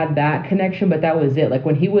like had that connection, but that was it. Like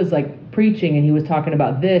when he was like preaching and he was talking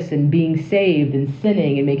about this and being saved and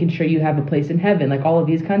sinning and making sure you have a place in heaven, like all of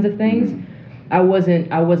these kinds of things, mm-hmm. I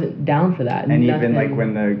wasn't down for that. And even like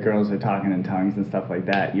when the girls are talking in tongues and stuff like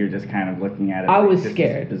that, you're just kind of looking at it. I like, was this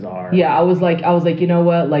scared. Is bizarre. Yeah, I was like, you know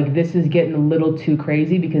what? Like this is getting a little too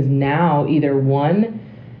crazy, because now either one,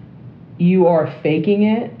 you are faking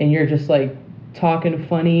it and you're just like talking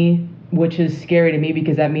funny, which is scary to me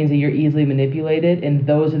because that means that you're easily manipulated, and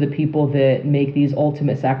those are the people that make these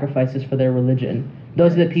ultimate sacrifices for their religion.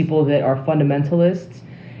 Those are the people that are fundamentalists.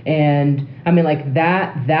 And I mean, like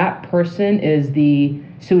that person is the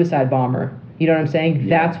suicide bomber. You know what I'm saying?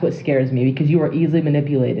 Yeah. That's what scares me, because you are easily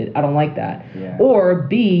manipulated. I don't like that. Yeah. Or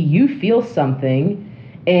B, you feel something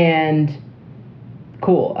and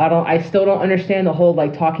cool. I still don't understand the whole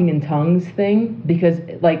like talking in tongues thing, because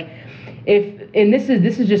like this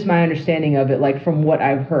is just my understanding of it, like from what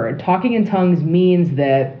I've heard. Talking in tongues means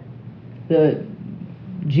that the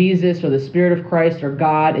Jesus or the Spirit of Christ or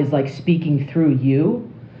God is like speaking through you.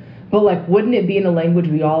 But like, wouldn't it be in a language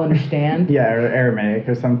we all understand? Yeah, or Aramaic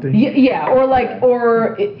or something. Yeah, or like,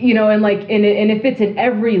 or and like, and if it's in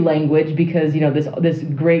every language, because this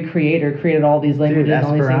great creator created all these languages. Dude, and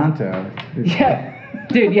all these Esperanto. Yeah,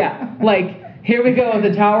 dude, yeah. Like, here we go with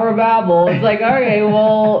the Tower of Babel. It's like, okay,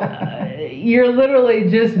 well, you're literally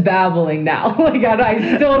just babbling now. Like,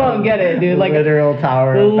 I still don't get it, dude. Like, literal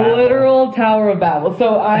Tower of Babel. Literal Tower of Babel.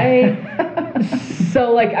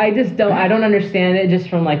 So like I don't understand it just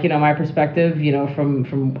from like my perspective,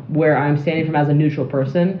 from where I'm standing from as a neutral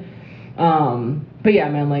person. But yeah,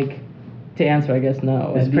 man, like to answer, I guess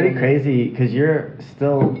no. It's pretty crazy because you're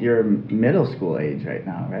middle school age right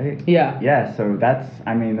now, right? Yeah. Yeah. So that's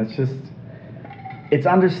just. It's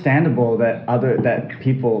understandable that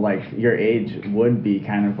people like your age would be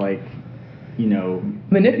kind of like you know,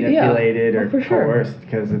 manipulated or for sure. coerced,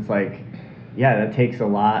 because it's like, yeah, that takes a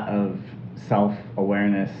lot of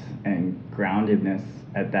self-awareness and groundedness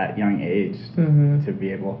at that young age to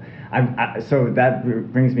be able. So that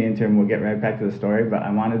brings me into, and we'll get right back to the story, but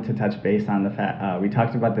I wanted to touch base on the fact, we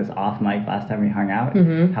talked about this off mic last time we hung out,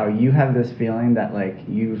 how you have this feeling that like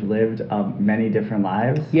you've lived many different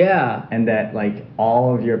lives. Yeah. And that like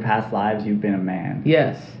all of your past lives you've been a man.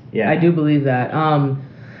 Yes. Yeah. I do believe that.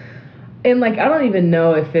 And like, I don't even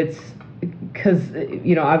know if it's, because,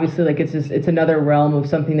 you know, obviously like it's another realm of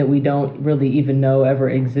something that we don't really even know ever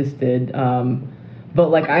existed. But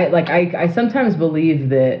like I sometimes believe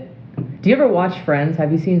that. Do you ever watch Friends?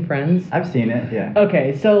 Have you seen Friends? I've seen it, yeah.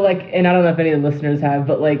 Okay, so like, and I don't know if any of the listeners have,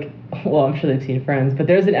 but like, well, I'm sure they've seen Friends, but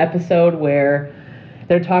there's an episode where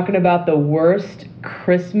they're talking about the worst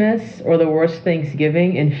Christmas or the worst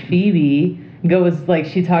Thanksgiving, and Phoebe goes, like,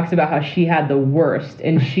 she talks about how she had the worst,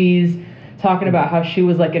 and she's talking about how she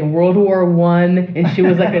was like in World War I, and she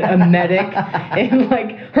was like a medic, and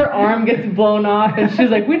like her arm gets blown off, and she's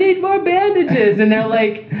like, we need more bandages, and they're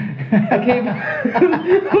like, okay,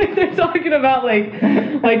 like they're talking about like,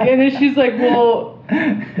 and then she's like, well,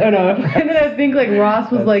 oh no, and then I think like Ross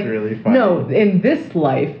was That's like, really funny. no, in this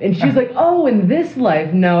life, and she's like, oh, in this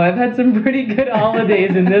life, no, I've had some pretty good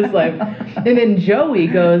holidays in this life, and then Joey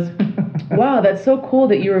goes, wow, that's so cool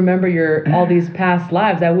that you remember all these past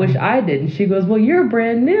lives. I wish I did. And she goes, well, you're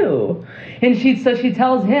brand new. And she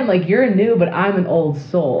tells him, like, you're new, but I'm an old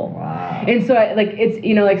soul. Wow. And so, like, it's,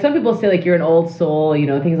 you know, like, some people say, like, you're an old soul, you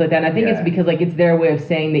know, things like that. And I think it's because, like, it's their way of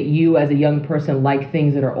saying that you, as a young person, like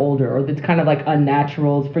things that are older, or that's kind of, like,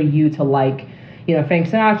 unnatural for you to like, you know, Frank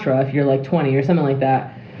Sinatra if you're, like, 20 or something like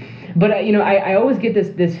that. But, you know, I always get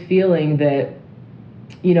this feeling that,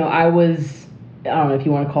 you know, I don't know if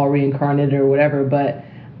you want to call it reincarnated or whatever, but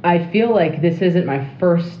I feel like this isn't my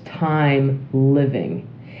first time living.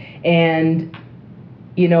 And,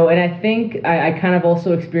 you know, and I think I kind of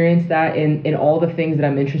also experienced that in all the things that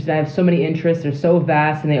I'm interested in. I have so many interests, they're so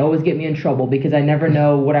vast, and they always get me in trouble because I never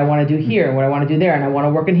know what I want to do here and what I want to do there, and I want to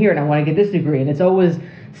work in here and I want to get this degree, and it's always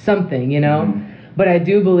something, you know? But I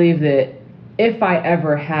do believe that if I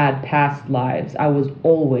ever had past lives, I was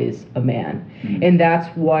always a man. And that's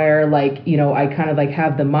where, like, you know, I kind of like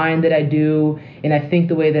have the mind that I do, and I think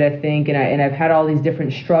the way that I think, and I've had all these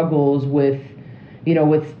different struggles with, you know,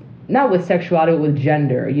 with not with sexuality, but with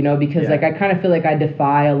gender, you know, because like I kind of feel like I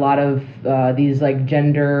defy a lot of these like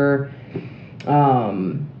gender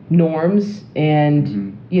norms,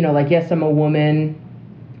 and you know, like, yes, I'm a woman,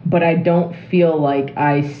 but I don't feel like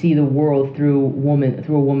I see the world through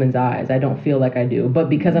a woman's eyes. I don't feel like I do. But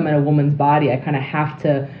because I'm in a woman's body, I kind of have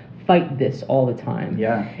to fight this all the time.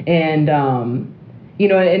 Yeah. And you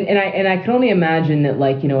know, and I can only imagine that,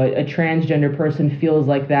 like, you know, a transgender person feels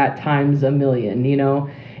like that times a million, you know.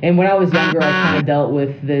 And when I was younger, I kind of dealt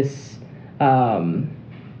with this,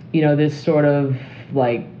 you know, this sort of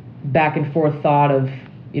like back and forth thought of,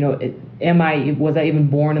 you know, was I even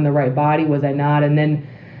born in the right body? Was I not? And then,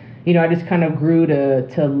 you know, I just kind of grew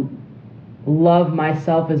to love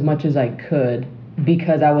myself as much as I could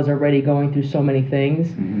because I was already going through so many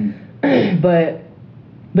things.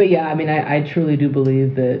 But yeah, I mean, I truly do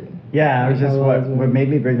believe that. Yeah, I was just what made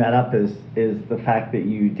me bring that up is the fact that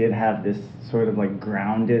you did have this sort of like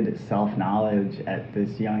grounded self-knowledge at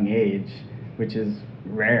this young age, which is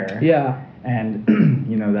rare. Yeah. And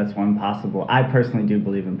you know, that's one possible. I personally do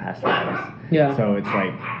believe in past lives. Yeah. So it's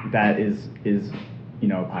like that is you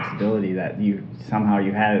know, a possibility that you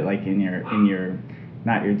had it like in your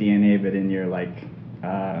not your DNA, but in your like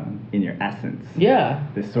in your essence. Yeah.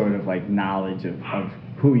 This sort of like knowledge of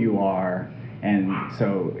who you are, and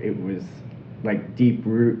so it was like deep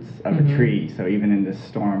roots of a tree. So even in this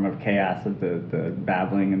storm of chaos of the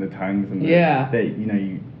babbling and the tongues and you know,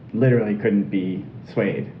 you literally couldn't be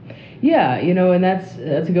swayed. Yeah, you know, and that's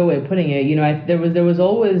a good way of putting it. You know,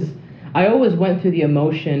 I always went through the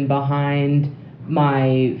emotion behind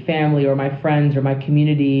my family or my friends or my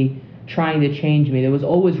community trying to change me. There was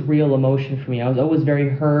always real emotion for me. I was always very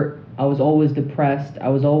hurt. I was always depressed. I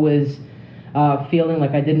was always feeling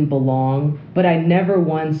like I didn't belong. But I never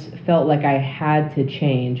once felt like I had to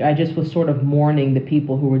change. I just was sort of mourning the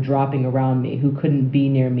people who were dropping around me, who couldn't be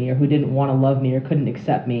near me, or who didn't want to love me, or couldn't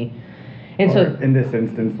accept me. And or so, in this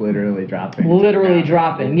instance, literally dropping. Literally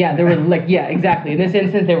dropping. Yeah, they were like, yeah, exactly. In this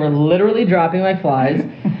instance, they were literally dropping like flies.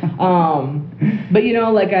 But you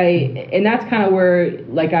know, like and that's kind of where,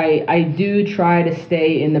 like, I do try to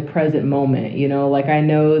stay in the present moment. You know, like, I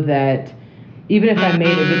know that even if I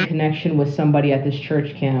made a good connection with somebody at this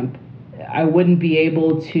church camp, I wouldn't be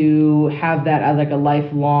able to have that as like a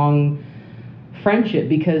lifelong friendship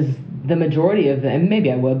because the majority of them,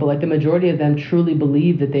 maybe I would, but like the majority of them truly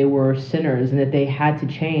believed that they were sinners and that they had to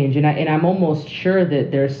change. And I'm almost sure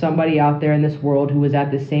that there's somebody out there in this world who was at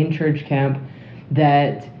the same church camp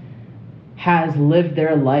that has lived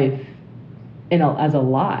their life as a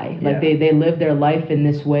lie. Like they live their life in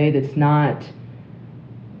this way that's not,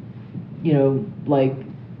 like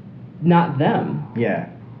not them. Yeah.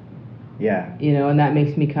 And that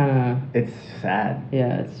makes me kind of... It's sad.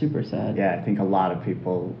 Yeah, it's super sad. Yeah, I think a lot of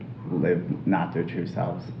people live not their true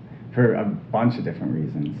selves for a bunch of different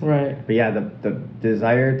reasons. Right. But yeah, the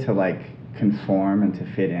desire to like conform and to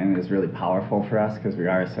fit in is really powerful for us because we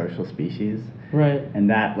are a social species. Right. And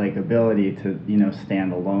that like ability to,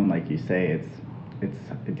 stand alone, like you say, it's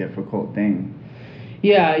a difficult thing.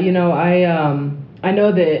 Yeah, I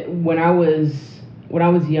know that when I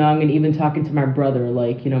was young, and even talking to my brother,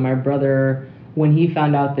 like, my brother, when he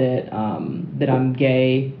found out that that I'm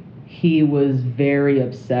gay, he was very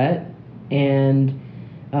upset, and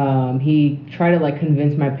he tried to like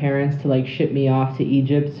convince my parents to like ship me off to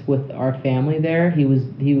Egypt with our family there. He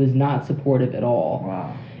was not supportive at all.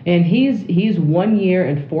 Wow. And he's 1 year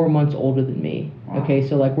and 4 months older than me. Wow. Okay,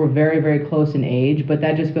 so like we're very, very close in age, but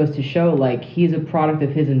that just goes to show like he's a product of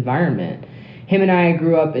his environment. Him and I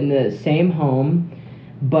grew up in the same home,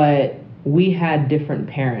 but we had different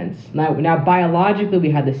parents. Now biologically we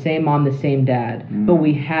had the same mom, the same dad, but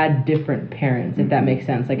we had different parents, if that makes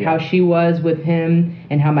sense. Like how she was with him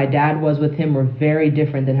and how my dad was with him were very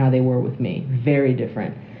different than how they were with me. Very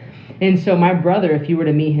different. And so my brother, if you were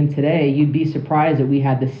to meet him today, you'd be surprised that we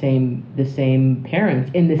had the same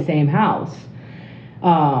parents in the same house.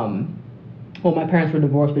 Well, my parents were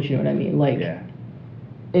divorced, but you know what I mean. Like,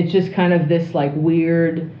 it's just kind of this like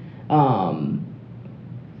weird,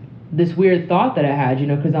 this weird thought that I had,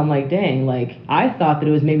 because I'm like, dang, like I thought that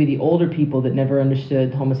it was maybe the older people that never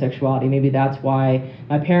understood homosexuality. Maybe that's why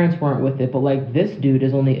my parents weren't with it. But like this dude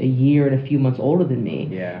is only a year and a few months older than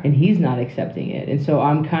me, and he's not accepting it. And so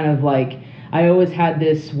I'm kind of like, I always had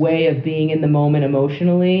this way of being in the moment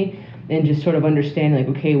emotionally and just sort of understanding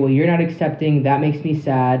like, okay, well, you're not accepting, that makes me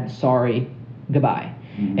sad, sorry, goodbye.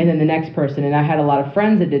 And then the next person, and I had a lot of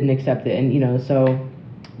friends that didn't accept it, and so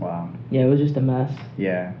wow, yeah, it was just a mess.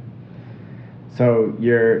 Yeah. So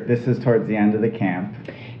this is towards the end of the camp.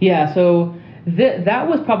 Yeah, so that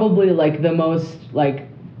was probably like the most like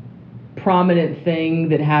prominent thing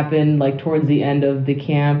that happened like towards the end of the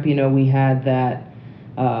camp. We had that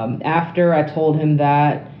after I told him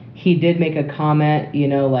that, he did make a comment,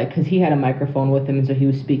 like because he had a microphone with him, and so he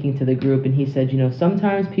was speaking to the group, and he said,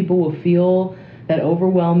 sometimes people will feel that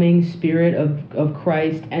overwhelming spirit of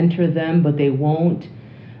Christ enter them, but they won't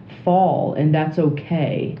fall, and that's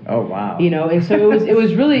okay. Oh wow. And so it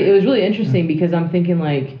was really interesting, because I'm thinking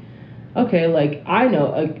like, okay, like I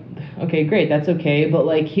know, okay, great, that's okay, but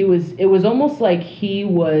like it was almost like he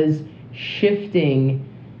was shifting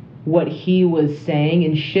what he was saying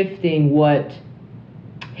and shifting what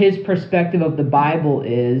his perspective of the Bible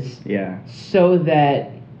is, so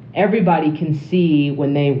that everybody can see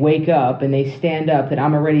when they wake up and they stand up that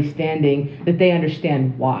I'm already standing, that they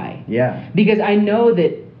understand why. Yeah. Because I know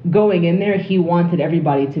that going in there, he wanted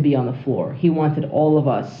everybody to be on the floor. He wanted all of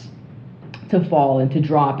us to fall and to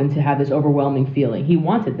drop and to have this overwhelming feeling. He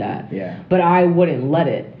wanted that. Yeah. But I wouldn't let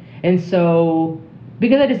it. And so,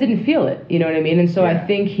 because I just didn't feel it, you know what I mean? And so I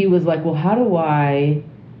think he was like, well, how do I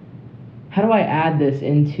add this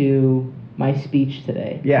into my speech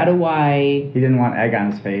today? Yeah. How do I... He didn't want egg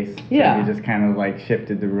on his face. So he just kind of like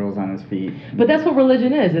shifted the rules on his feet. But that's what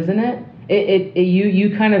religion is, isn't it?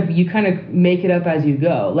 You kind of make it up as you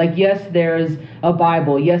go. Like, yes, there's a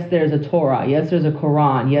Bible. Yes, there's a Torah. Yes, there's a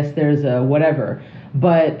Quran. Yes, there's a whatever.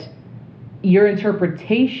 But your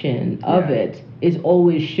interpretation of it is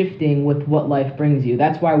always shifting with what life brings you.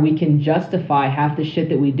 That's why we can justify half the shit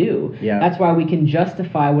that we do. Yeah. That's why we can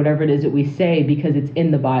justify whatever it is that we say, because it's in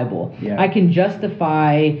the Bible. Yeah. I can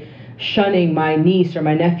justify shunning my niece or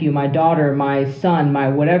my nephew, my daughter, my son, my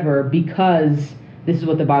whatever, because this is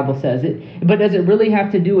what the Bible says. But does it really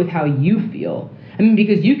have to do with how you feel? I mean,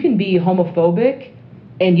 because you can be homophobic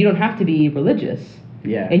and you don't have to be religious.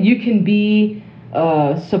 Yeah. And you can be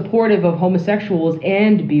supportive of homosexuals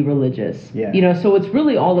and be religious. Yeah. So it's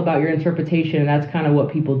really all about your interpretation, and that's kind of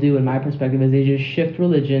what people do, in my perspective, is they just shift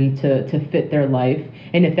religion to fit their life.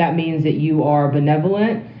 And if that means that you are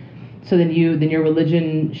benevolent, so then your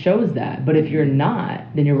religion shows that. But if you're not,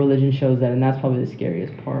 then your religion shows that, and that's probably the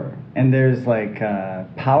scariest part. And there's like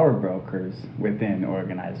power brokers within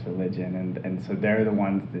organized religion, and so they're the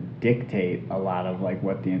ones that dictate a lot of like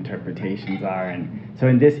what the interpretations are. And so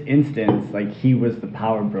in this instance, like he was the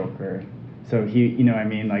power broker So he, you know what I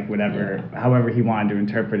mean, like whatever, however he wanted to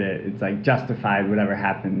interpret it, it's like justified whatever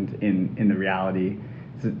happened in the reality.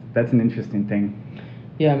 So that's an interesting thing.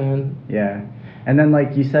 Yeah, man. Yeah. And then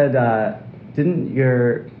like you said, didn't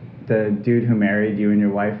the dude who married you and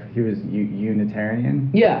your wife, he was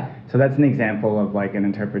Unitarian? Yeah. So that's an example of like an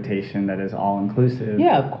interpretation that is all inclusive.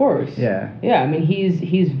 Yeah, of course. Yeah. Yeah, I mean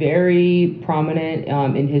he's very prominent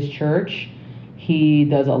in his church. He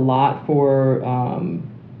does a lot for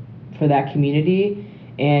that community,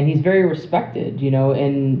 and he's very respected, you know,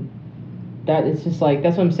 and that it's just like,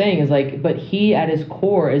 that's what I'm saying is like, but he at his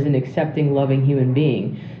core is an accepting, loving human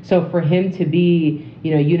being. So for him to be,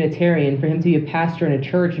 you know, Unitarian, for him to be a pastor in a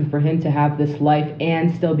church, and for him to have this life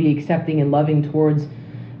and still be accepting and loving towards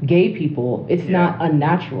gay people, it's not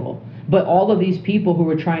unnatural. But all of these people who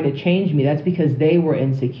were trying to change me, that's because they were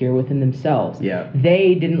insecure within themselves. Yeah.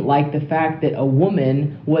 They didn't like the fact that a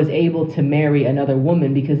woman was able to marry another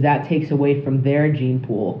woman, because that takes away from their gene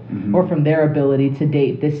pool, or from their ability to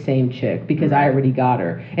date this same chick, because I already got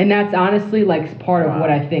her. And that's honestly like part of what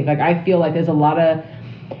I think. Like I feel like there's a lot of,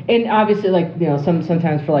 and obviously like, you know,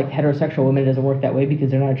 sometimes for like heterosexual women it doesn't work that way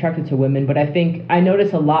because they're not attracted to women, but I think I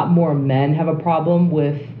notice a lot more men have a problem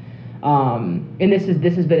with and this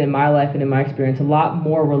has been in my life and in my experience, a lot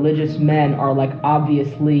more religious men are like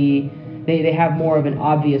obviously they have more of an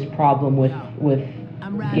obvious problem with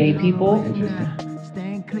gay people.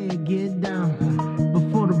 Stand clear, get down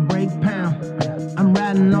before the break pound. I'm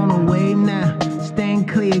riding on a wave now. Stand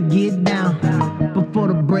clear, get down before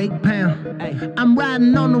the break pound. I'm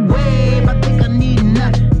riding on the wave, I think I need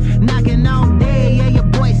nothing. Knocking all day, yeah, your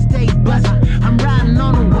boy stay bustin'. I'm riding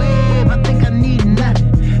on the wave, I think I need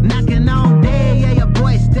nothing. Knocking all day, yeah, your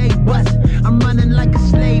boy stay bustin'. I'm running like a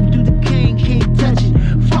slave through the cane, can't touch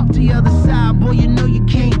it. Fuck the other side, boy, you know you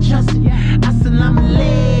can't trust it. Assalamu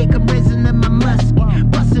alaikum, I'm raising up my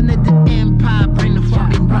musket. Bustin' at the empire, bring the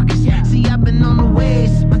fucking ruckus. See, I've been on the way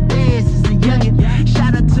since my days as a youngin'.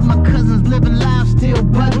 Shout out to my cousins living life, still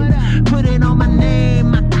buggin'. Put it on my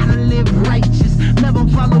name, I gotta live righteous. Never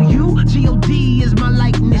follow you, G.O.D. is my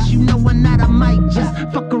likeness. You know I'm not, I might just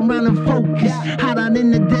fuck around and focus. Hide out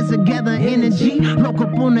in the desert, gather energy. Lock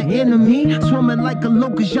up on the enemy, swimming like a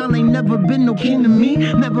locust. Y'all ain't never been no kin to me,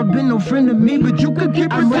 never been no friend of me, but you could keep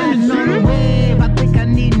it. I'm riding on the wave, I think I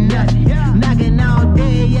need nothing. Knocking all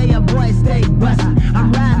day, yeah, your boy stay bustin'.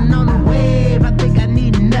 I'm riding on the wave, I think I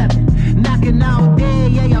need nothing. Knocking all day,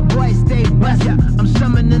 yeah, your boy stay bustin'. I'm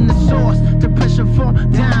summoning the source, the pressure for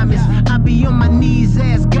diamonds. I be on my knees,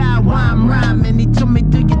 ask God why I'm rhyming. He told me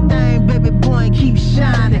do your thing, baby boy, and keep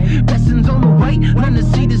shining. Blessings on the way, learn to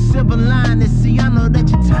see the silver lining. See, I know that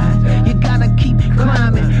you're tired, you gotta keep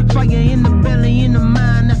climbing. Fire in the belly, in the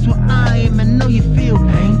mind, that's what I am. I know you feel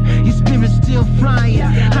pain, your spirit's still flying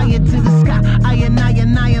higher to the sky. I am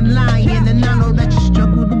lying, and I know that you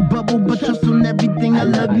struggle to bubble, but trust on everything. I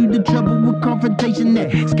love you, the trouble with confrontation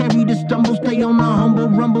that scary to stumble. Stay on the humble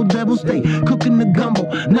rumble, devil stay cooking the gumbo.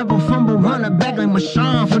 Never fumble, run it back like my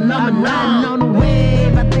Sean phenomenal. I'm riding on the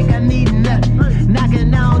wave, I think I need nothing.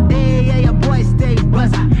 Knocking all day, yeah, your boy stay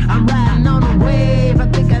bustin'. I'm riding on the wave, I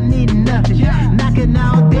think I need nothing. Knocking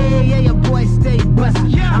all day, yeah, your boy stay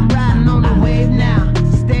bustin'. I'm riding on the wave now,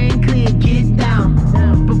 staying clear, get down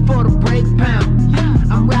before the break pound.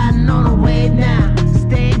 I'm riding on the wave now,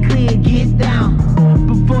 staying clear, get down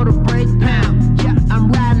before the break pound.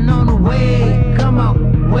 I'm riding on the wave, come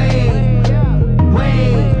on, wave,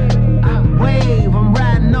 wave, wave. I'm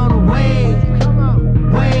riding on the wave,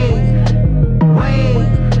 wave, wave,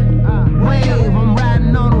 wave. I'm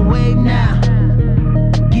riding on the wave now,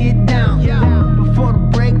 get down before the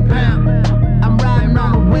break pound. I'm riding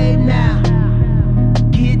on the wave now,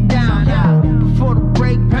 get down before the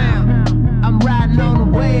break pound. I'm riding on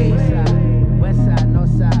the wave. West side, north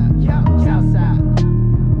side, south side,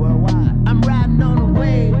 worldwide. I'm riding on the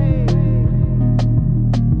wave.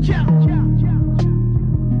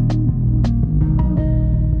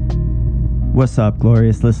 What's up,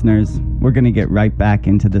 glorious listeners? We're going to get right back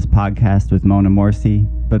into this podcast with Mona Morsi,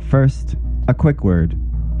 but first, a quick word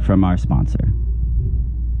from our sponsor.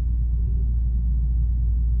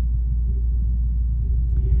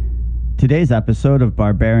 Today's episode of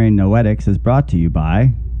Barbarian Noetics is brought to you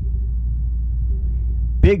by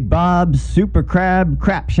Big Bob's Super Crab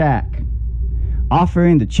Crap Shack,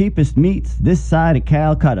 offering the cheapest meats this side of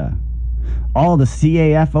Calcutta. All the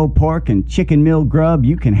CAFO pork and chicken meal grub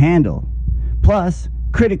you can handle, plus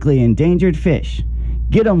critically endangered fish.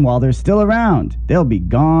 Get them while they're still around. They'll be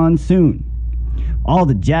gone soon. All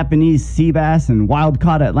the Japanese sea bass and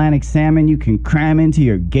wild-caught Atlantic salmon you can cram into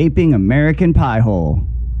your gaping American pie hole.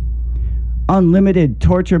 Unlimited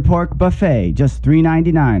torture pork buffet, just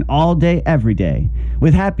 $3.99 all day, every day.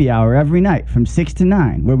 With happy hour every night from 6 to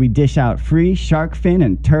 9, where we dish out free shark fin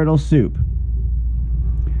and turtle soup.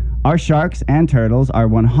 Our sharks and turtles are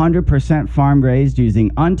 100% farm raised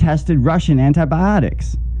using untested Russian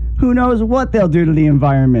antibiotics. Who knows what they'll do to the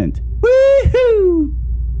environment? Woohoo!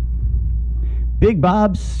 Big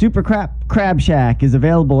Bob's Super Crab Shack is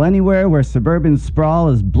available anywhere where suburban sprawl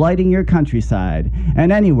is blighting your countryside,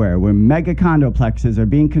 and anywhere where mega condoplexes are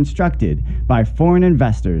being constructed by foreign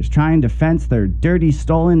investors trying to fence their dirty,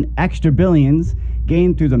 stolen extra billions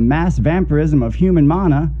gained through the mass vampirism of human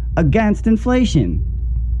mana against inflation.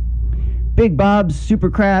 Big Bob's Super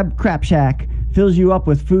Crab Shack fills you up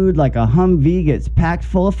with food like a Humvee gets packed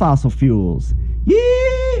full of fossil fuels.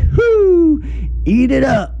 Yee-hoo! Eat it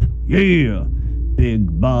up! Yeah!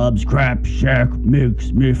 Big Bob's Crab Shack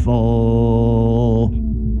makes me fall.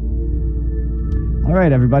 All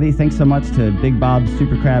right, everybody. Thanks so much to Big Bob's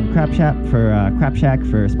Super Crab Shack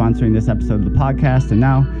for sponsoring this episode of the podcast. And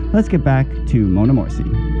now, let's get back to Mona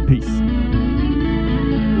Morsi. Peace.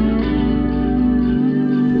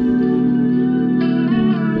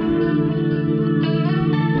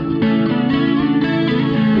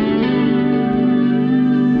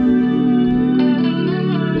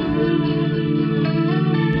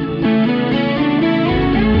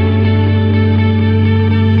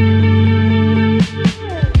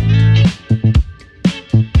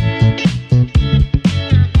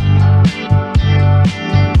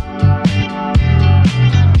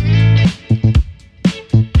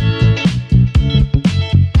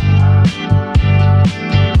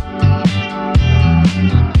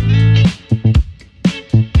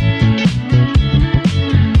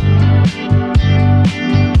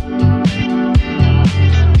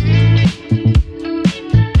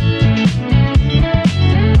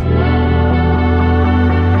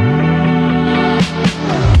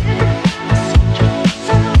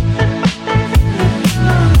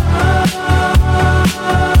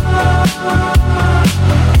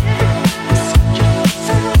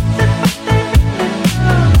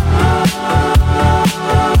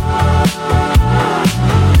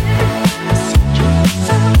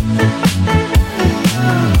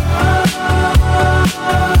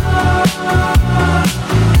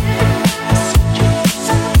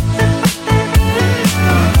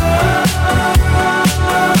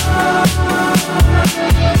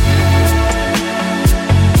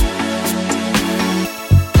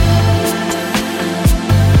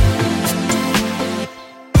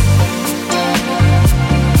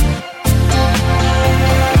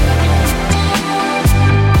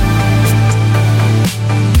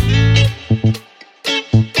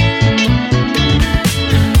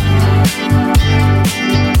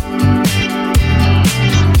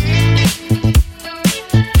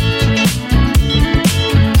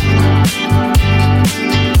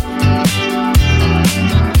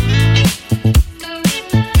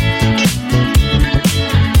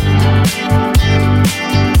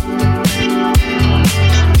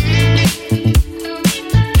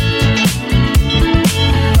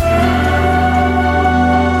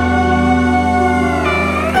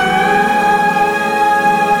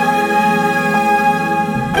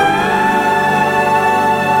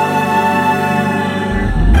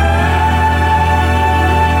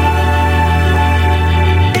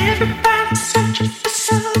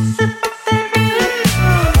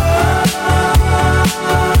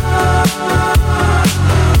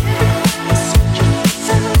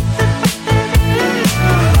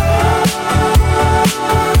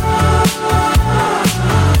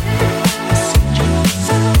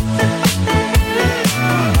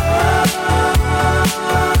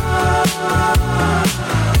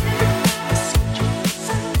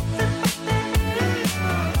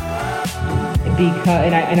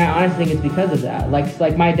 And I honestly think it's because of that.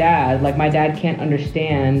 Like my dad can't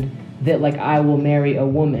understand that like I will marry a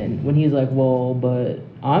woman when he's like, well, but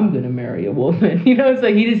I'm gonna marry a woman. You know, it's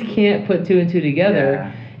like he just can't put two and two together.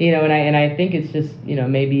 Yeah. You know, and I think it's just, you know,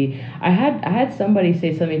 maybe I had somebody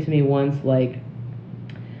say something to me once like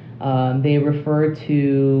they refer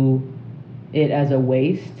to it as a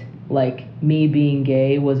waste, like me being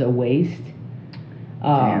gay was a waste.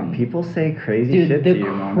 Damn, people say crazy shit to you,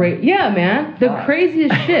 Mona. Yeah, man, the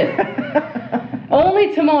craziest shit.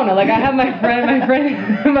 Only to Mona. Like I have my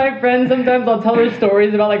friend. Sometimes I'll tell her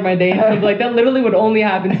stories about like my day and stuff. Like that literally would only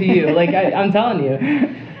happen to you. Like I'm telling you.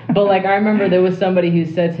 But like I remember there was somebody who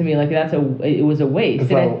said to me like it was a waste.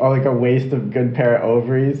 Like a waste of good pair of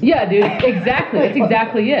ovaries. Yeah, dude. Exactly. That's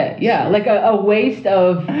exactly it. Yeah, like a waste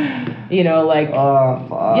of, you know, like oh,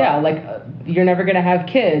 fuck. Yeah, like you're never gonna have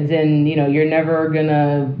kids, and you know you're never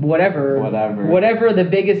gonna whatever the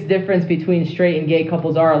biggest difference between straight and gay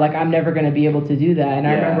couples are. Like I'm never gonna be able to do that. And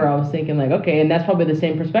I remember I was thinking like, okay, and that's probably the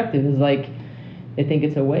same perspective. Is like they think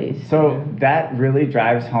it's a waste. So that really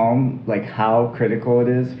drives home like how critical it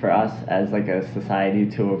is for us as like a society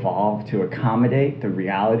to evolve to accommodate the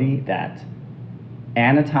reality that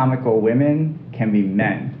anatomical women can be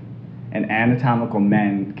men and anatomical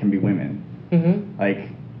men can be women. Like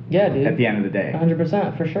yeah, dude. At the end of the day.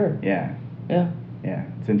 100% for sure. Yeah. Yeah. Yeah,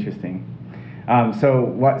 it's interesting. So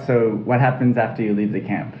what happens after you leave the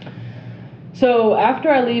camp? So after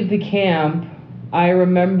I leave the camp, I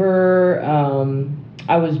remember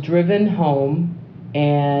I was driven home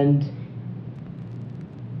and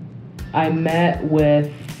I met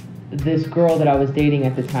with this girl that I was dating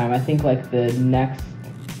at the time. I think like the next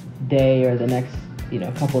day or the next,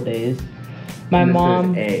 couple days. My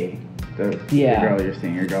mom. Is the girl you're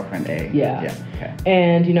seeing, your girlfriend A. Yeah. Yeah. Okay.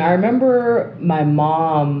 And I remember my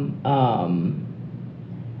mom.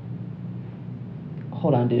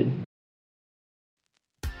 Hold on, dude.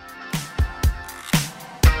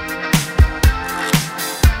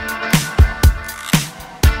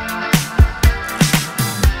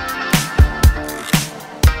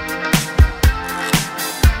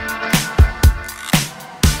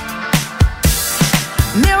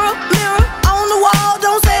 Mirror, mirror on the wall,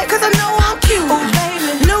 don't say it 'cause I know I'm cute. Oh,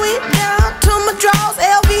 baby. Louis down to my drawers,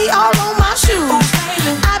 LV all on my shoes. Oh,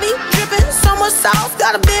 baby. I be dripping so much sauce,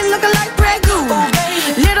 got a bit looking like Grey Goose. Oh,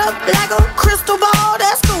 baby. Lit up like a crystal ball,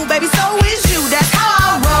 that's cool, baby, so is you, that's how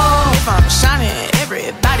I roll. If I'm shining,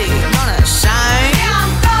 everybody gonna shine. Yeah,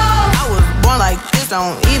 I'm gold. I was born like this,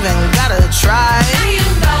 don't even gotta try. Now you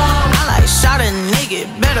know. I like shot a nigga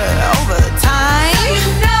better over time. Now you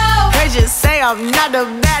know. Just say I'm not the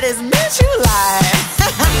baddest bitch you like.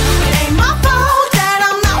 It ain't my fault that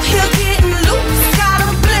I'm out here getting loose.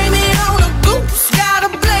 Gotta blame it on the goose. Gotta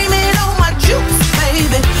blame it on my juice,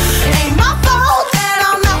 baby. It ain't my fault that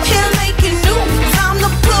I'm out here making news. I'm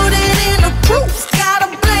the put it in the proof.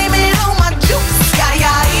 Gotta blame it on my juice.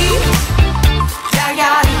 Yeah.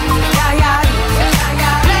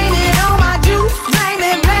 Blame it on my juice. Blame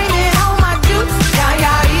it on my juice.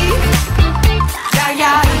 Yeah.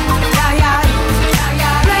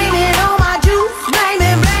 Blame it on my juice. Blame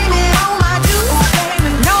it on my juice.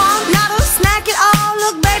 No, I'm not a snack at all.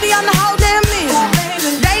 Look, baby, I'm the whole damn meal.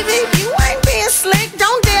 David, you ain't being slick.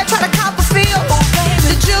 Don't dare try to cop a feel.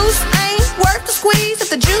 The juice ain't worth the squeeze if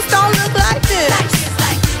the juice don't look like this.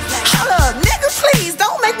 Hold up, nigga, please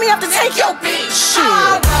don't make me have to take your bitch.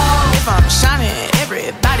 Shit. If I'm shining,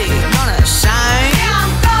 everybody gonna shine.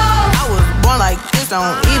 I was born like this,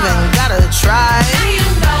 don't even gotta try.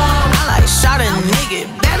 I like shot a nigga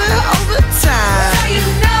better over time.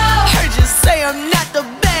 Heard you say I'm not the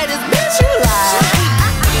baddest bitch you like.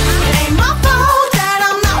 It ain't my fault that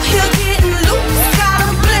I'm out here getting loose. Gotta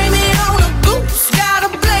blame it on the goose. Gotta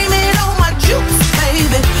blame it on my juice,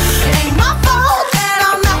 baby. It ain't my fault that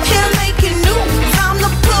I'm out here making news. I'm the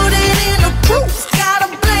put it in the proof. Gotta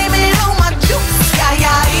blame it on my juice.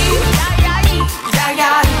 Yeah.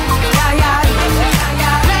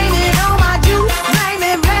 Blame it on my juice. Blame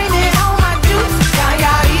it on my juice.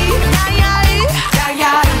 Yeah.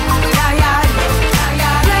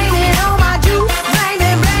 Blame it on my juice. Blame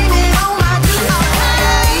it on my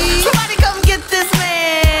juice. Somebody come get this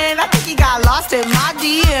man. I think he got lost in my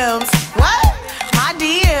DMs. What? My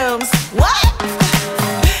DMs. What?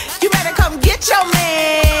 You better come get your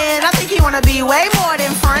man. I think he wanna be way more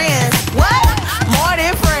than friends. What? More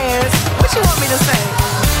than friends. What you want me to say?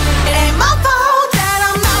 It ain't my fault that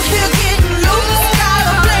I'm out here getting loose.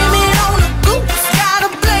 Gotta blame it on the goose. Gotta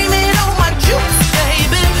blame it on my juice,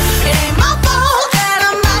 baby. It ain't my fault that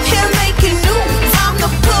I'm out here making news. I'm the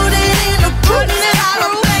put it in the proof. Gotta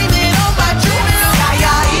blame it on my juice.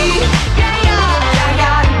 Yeah.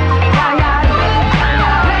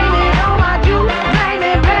 Blame it on my juice. Blame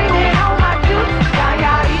it on my juice.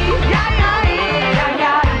 Yeah.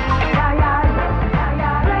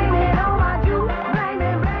 Blame it on my juice. Blame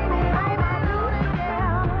it on my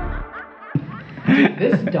juice.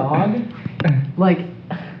 This dog, like,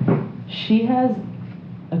 she has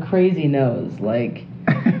a crazy nose. Like,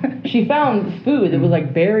 she found food that was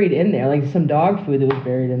like buried in there, like some dog food that was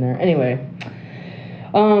buried in there. Anyway,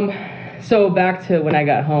 so back to when I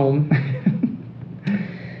got home.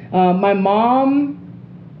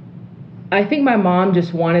 I think my mom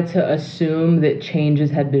just wanted to assume that changes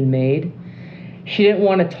had been made. She didn't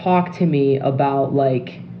want to talk to me about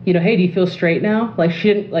like, hey, do you feel straight now? Like,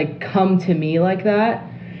 she didn't like come to me like that.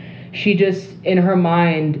 She just, in her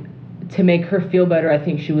mind, to make her feel better, I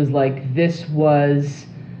think she was like, this was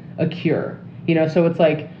a cure. You know, so it's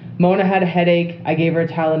like Mona had a headache, I gave her a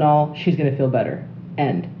Tylenol, she's gonna feel better.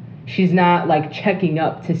 End. She's not like checking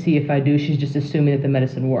up to see if I do, she's just assuming that the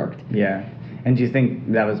medicine worked. Yeah. And do you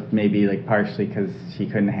think that was maybe like partially because she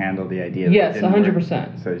couldn't handle the idea that Yes, it didn't 100%. work?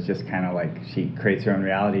 So it's just kind of like she creates her own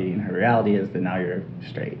reality, and her reality is that now you're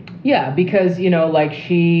straight. Yeah, because, you know, like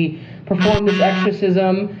she performed this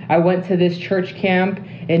exorcism, I went to this church camp,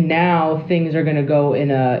 and now things are gonna go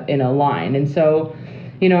in a line. And so,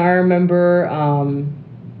 you know, I remember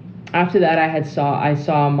after that I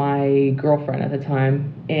saw my girlfriend at the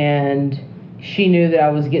time, and she knew that I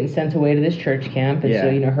was getting sent away to this church camp, and so,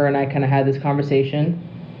 you know, her and I kind of had this conversation,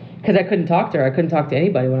 because I couldn't talk to her. I couldn't talk to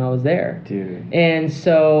anybody when I was there. Dude. And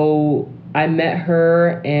so I met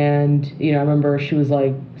her, and, you know, I remember she was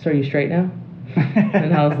like, "So are you straight now?"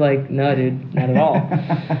 And I was like, "No, dude, not at all."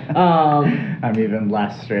 I'm even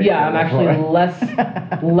less straight. Yeah, I'm actually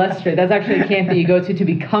less straight. That's actually a camp that you go to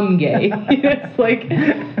become gay. It's like,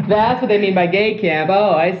 that's what they mean by gay camp.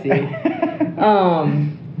 Oh, I see.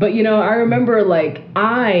 But, you know, I remember, like,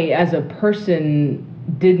 I, as a person,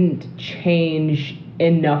 didn't change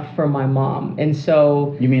enough for my mom. And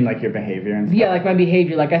so... You mean, like, your behavior and stuff? Yeah, like, my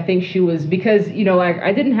behavior. Like, I think she was... Because, you know, like,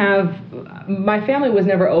 I didn't have... My family was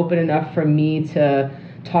never open enough for me to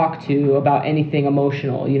talk to about anything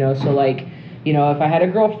emotional, you know? So, like, you know, if I had a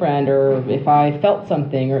girlfriend or if I felt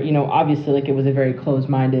something, or, you know, obviously, like, it was a very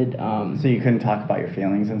closed-minded... So you couldn't talk about your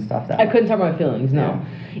feelings and stuff that I much? couldn't talk about my feelings, no. Yeah.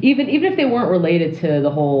 Even if they weren't related to the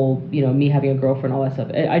whole, you know, me having a girlfriend, all that stuff.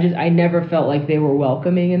 I never felt like they were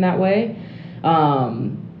welcoming in that way.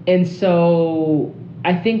 And so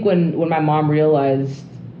I think when my mom realized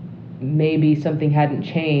maybe something hadn't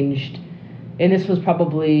changed, and this was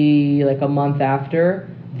probably like a month after,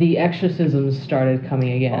 the exorcisms started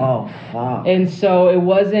coming again. Oh, fuck. And so it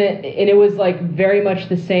was like very much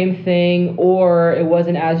the same thing, or it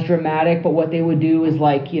wasn't as dramatic, but what they would do is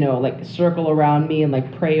like, you know, like circle around me and like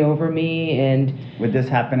pray over me. And would this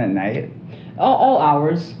happen at night? all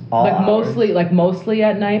hours. All like hours? mostly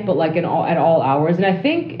at night, but like at all hours. And I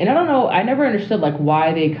think, and I don't know, I never understood like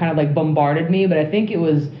why they kind of like bombarded me, but I think it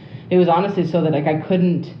was honestly so that like I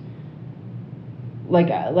couldn't, like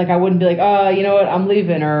I wouldn't be like, oh, you know what, I'm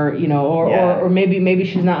leaving, or, you know, or maybe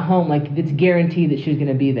she's not home. Like, it's guaranteed that she's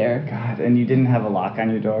gonna be there. God, and you didn't have a lock on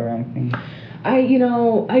your door or anything?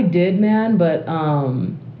 I did, man, but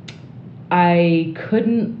I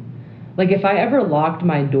couldn't, like, if I ever locked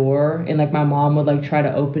my door and like my mom would like try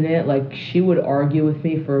to open it, like she would argue with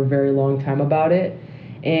me for a very long time about it.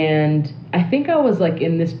 And I think I was like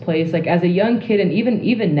in this place, like as a young kid, and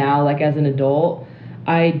even now, like as an adult,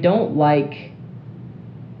 I don't like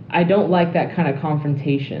that kind of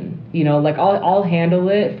confrontation, you know, like I'll handle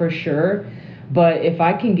it for sure, but if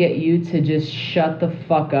I can get you to just shut the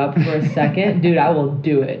fuck up for a second, dude, I will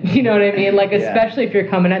do it. You know what I mean? Like, especially if you're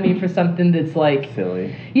coming at me for something that's like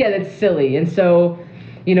silly. Yeah, that's silly. And so,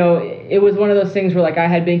 you know, it was one of those things where like I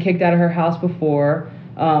had been kicked out of her house before,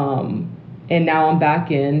 and now I'm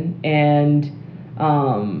back in, and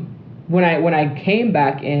when I came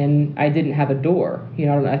back in, I didn't have a door. You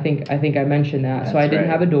know, I think I mentioned that. That's so I didn't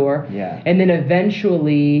right. have a door. Yeah. And then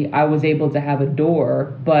eventually I was able to have a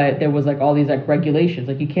door, but there was like all these like regulations,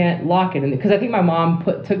 like you can't lock it. And because I think my mom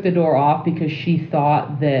took the door off because she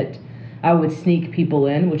thought that I would sneak people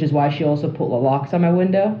in, which is why she also put locks on my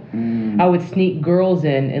window. I would sneak girls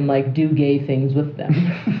in and like do gay things with them,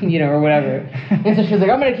 you know, or whatever. And so she was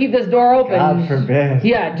like, I'm going to keep this door open. God forbid.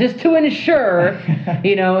 Yeah, just to ensure,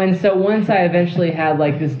 you know. And so once I eventually had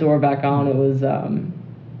like this door back on, it was,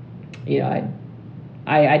 you know,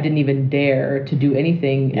 I didn't even dare to do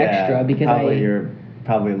anything extra because you're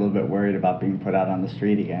probably a little bit worried about being put out on the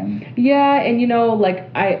street again. Yeah, and you know, like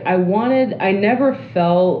I never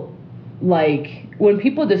felt like when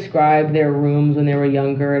people describe their rooms when they were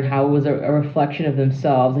younger and how it was a reflection of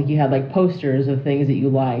themselves, like you had like posters of things that you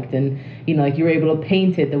liked, and you know, like you were able to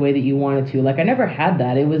paint it the way that you wanted to. Like I never had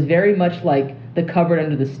that. It was very much like the cupboard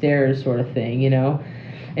under the stairs sort of thing, you know.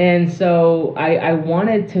 And so I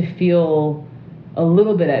wanted to feel a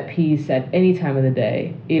little bit at peace at any time of the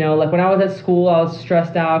day. You know, like when I was at school, I was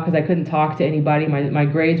stressed out because I couldn't talk to anybody. My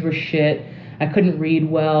grades were shit. I couldn't read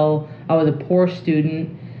well. I was a poor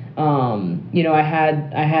student. You know, I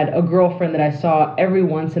had a girlfriend that I saw every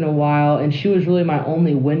once in a while, and she was really my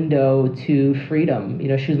only window to freedom. You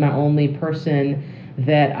know, she was my only person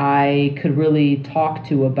that I could really talk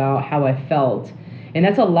to about how I felt. And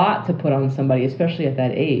that's a lot to put on somebody, especially at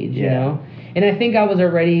that age, you know? And I think I was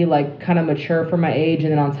already like kind of mature for my age,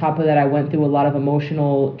 and then on top of that, I went through a lot of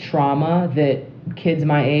emotional trauma that kids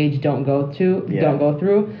my age don't go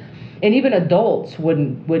through. And even adults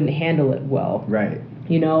wouldn't handle it well. Right.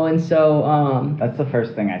 And so That's the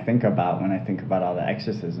first thing I think about when I think about all the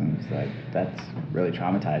exorcisms. Like, that's really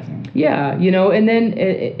traumatizing. yeah, and then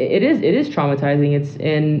it is traumatizing.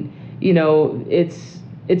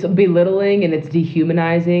 It's belittling, and it's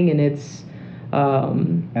dehumanizing, and it's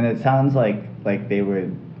And it sounds like they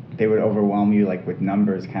would overwhelm you, like, with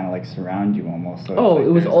numbers, kind of like surround you almost. So it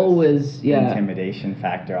was there's this always intimidation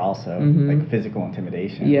factor also, like physical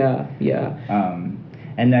intimidation. yeah.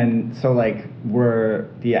 And then, so, like, were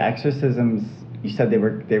the exorcisms, you said they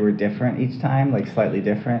were different each time, like slightly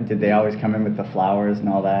different? Did they always come in with the flowers and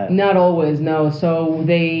all that? Not always, no. So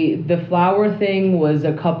the flower thing was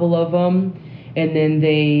a couple of them, and then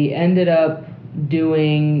they ended up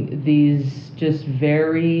doing these just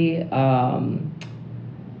very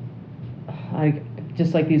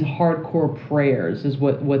just like these hardcore prayers is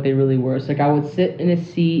what they really were. So like I would sit in a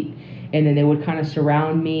seat, and then they would kind of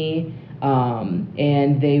surround me,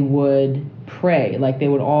 and they would pray. Like they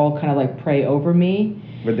would all kind of like pray over me.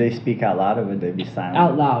 Would they speak out loud, or would they be silent?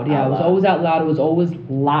 Out loud, yeah. It was always out loud. It was always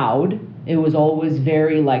loud. It was always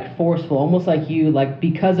very like forceful, almost like you, like,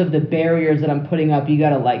 because of the barriers that I'm putting up, you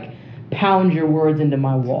gotta like pound your words into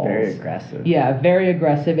my walls. Very aggressive. Yeah, very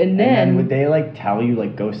aggressive. And then would they like tell you,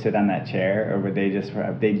 like, go sit on that chair, or would they just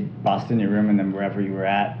bust in your room and then wherever you were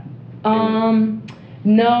at?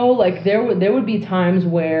 No, like there would be times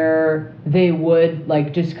where they would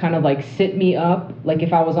like just kind of like sit me up, like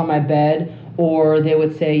if I was on my bed, or they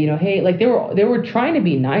would say, hey, like they were trying to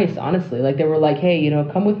be nice, honestly. Like they were like, hey,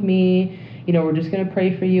 come with me, we're just gonna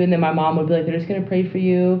pray for you. And then my mom would be like, they're just gonna pray for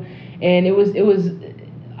you. And it was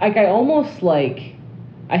like I almost like,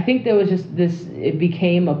 I think there was just this, it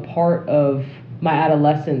became a part of my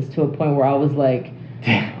adolescence to a point where I was like,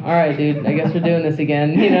 all right, dude, I guess we're doing this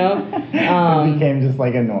again, It became just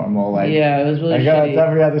like a normal, like, yeah, it was really shitty. It's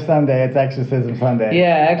every other Sunday, it's Exorcism Sunday.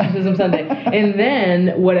 Yeah, Exorcism Sunday. And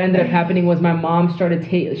then what ended up happening was my mom started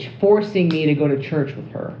forcing me to go to church with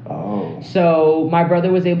her. Oh. So my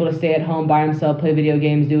brother was able to stay at home by himself, play video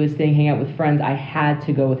games, do his thing, hang out with friends. I had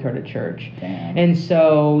to go with her to church. Damn. And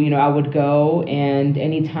so, I would go, and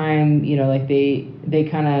anytime, like they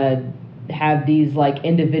kind of have these like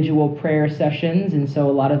individual prayer sessions, and so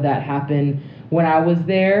a lot of that happened when I was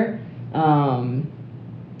there, and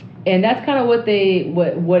that's kind of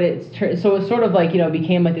so it's sort of like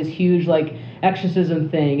became like this huge like exorcism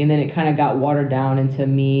thing, and then it kind of got watered down into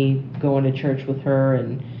me going to church with her,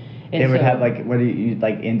 and they would have like, what do you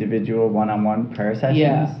like, individual one-on-one prayer sessions?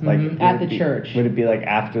 Yeah, like at the church. Would it be like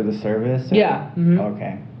after the service? Or? Yeah.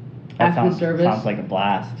 Okay. After the service. Sounds like a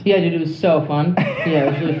blast. Yeah, dude, it was so fun. Yeah,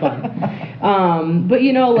 it was really fun. But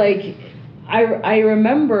like, I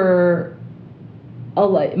remember,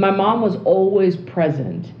 my mom was always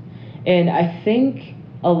present, and I think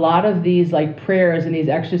a lot of these like prayers and these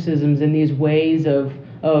exorcisms and these ways of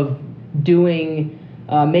doing,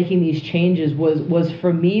 making these changes was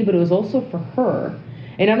for me, but it was also for her.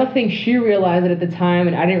 And I don't think she realized it at the time,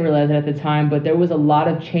 and I didn't realize it at the time, but there was a lot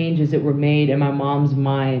of changes that were made in my mom's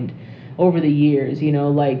mind over the years.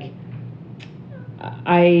 Like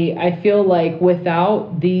I feel like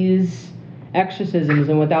without these exorcisms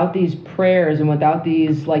and without these prayers and without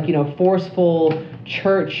these like forceful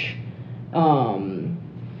church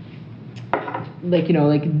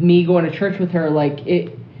like me going to church with her, like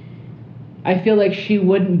I feel like she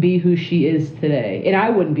wouldn't be who she is today, and I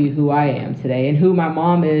wouldn't be who I am today, and who my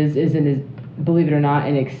mom is, believe it or not,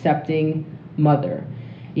 an accepting mother,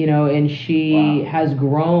 and she has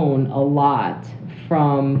grown a lot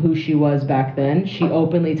from who she was back then. She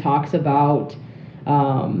openly talks about,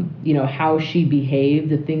 how she behaved,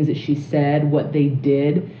 the things that she said, what they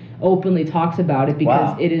did, openly talks about it,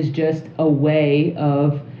 because it is just a way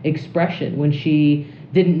of expression when she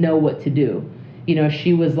didn't know what to do.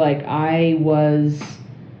 She was like, I was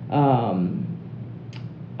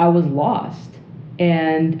lost,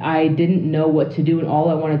 and I didn't know what to do, and all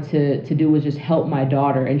I wanted to do was just help my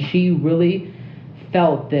daughter, and she really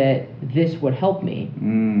felt that this would help me.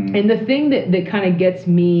 And the thing that kind of gets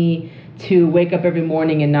me to wake up every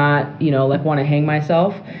morning and not, like want to hang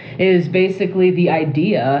myself, is basically the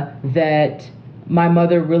idea that my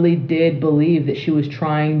mother really did believe that she was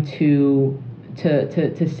trying to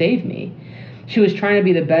save me. She was trying to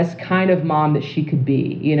be the best kind of mom that she could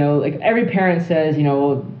be. Like every parent says,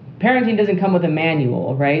 parenting doesn't come with a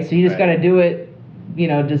manual, right? So you just got to do it,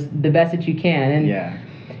 just the best that you can. And,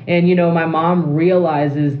 and my mom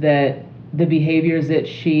realizes that the behaviors that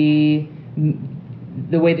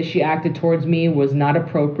the way that she acted towards me was not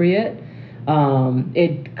appropriate.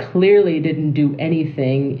 It clearly didn't do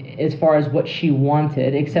anything as far as what she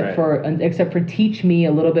wanted, except for teach me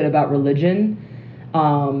a little bit about religion,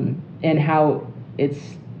 and how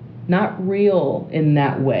it's not real in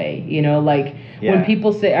that way. You know, like Yeah. when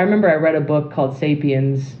people say, I remember I read a book called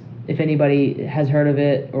Sapiens. If anybody has heard of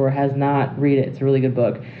it or has not, read it. It's a really good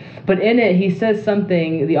book. But in it, he says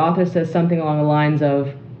something, the author says something along the lines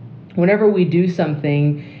of, whenever we do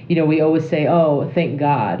something, you know, we always say, oh, thank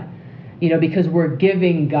God, you know, because we're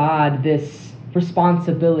giving God this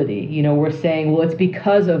responsibility. You know, we're saying, well, it's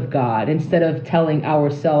because of God, instead of telling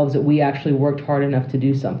ourselves that we actually worked hard enough to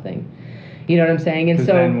do something. You know what I'm saying? And Because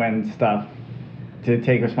so then when stuff, to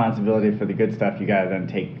take responsibility for the good stuff, you gotta then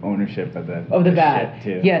take ownership of the bad.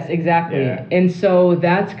 shit too. Yes, exactly. Yeah. And so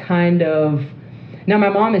that's kind of, now my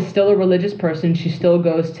mom is still a religious person. She still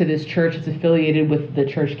goes to this church. It's affiliated with the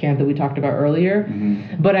church camp that we talked about earlier.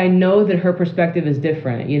 Mm-hmm. But I know that her perspective is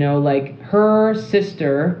different. You know, like her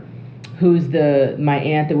sister, who's my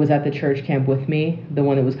aunt that was at the church camp with me, the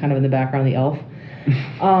one that was kind of in the background, the elf,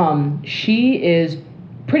 she is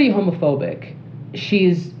pretty homophobic.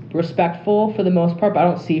 She's respectful for the most part, but I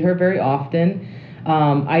don't see her very often.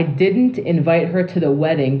 I didn't invite her to the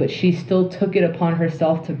wedding, but she still took it upon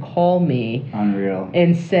herself to call me Unreal.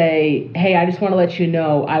 and say, hey, I just want to let you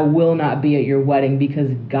know I will not be at your wedding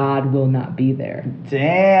because God will not be there.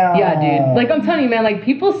 Damn. Yeah, dude. Like, I'm telling you, man, like,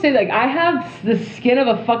 people say, like, I have the skin of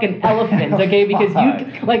a fucking elephant, okay? Because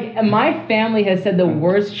my family has said the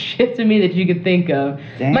worst shit to me that you could think of.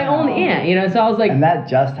 Damn. My own aunt, you know? So I was like, And that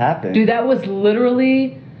just happened. dude, that was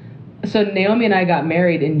literally... So Naomi and I got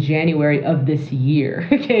married in January of this year.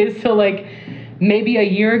 Okay, so like maybe a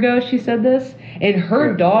year ago she said this, and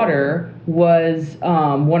her daughter was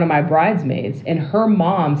one of my bridesmaids, and her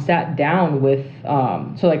mom sat down with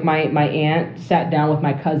so like my aunt sat down with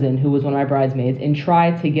my cousin who was one of my bridesmaids and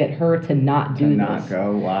tried to get her to not do To this. not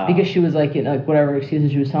go. Wow. Because she was like, you know, like whatever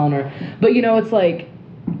excuses she was telling her. But you know, it's like,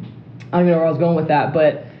 I don't even know where I was going with that,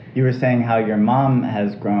 but You were saying how your mom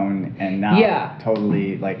has grown and now Yeah.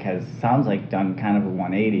 totally sounds like done kind of a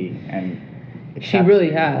 180 and she accepts-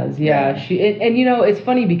 really has, yeah. And you know, it's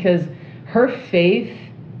funny because her faith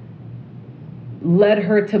led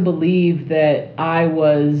her to believe that I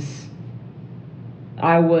was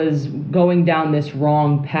going down this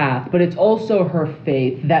wrong path, but it's also her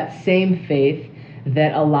faith, that same faith,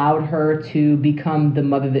 that allowed her to become the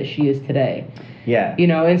mother that she is today. Yeah. You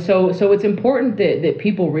know, and so it's important that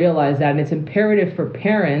people realize that, and it's imperative for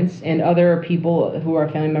parents and other people who are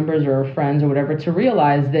family members or friends or whatever to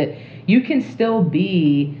realize that you can still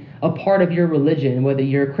be a part of your religion, whether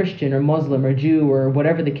you're a Christian or Muslim or Jew or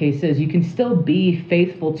whatever the case is. You can still be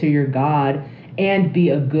faithful to your God and be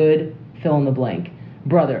a good fill in the blank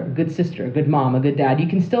brother, a good sister, a good mom, a good dad. You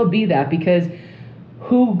can still be that, because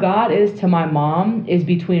who God is to my mom is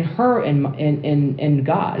between her and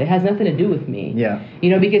God. It has nothing to do with me. Yeah. You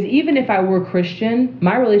know, because even if I were Christian,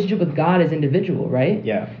 my relationship with God is individual, right?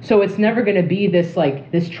 Yeah. So it's never going to be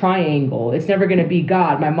this triangle. It's never going to be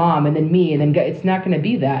God, my mom, and then me, and then God. It's not going to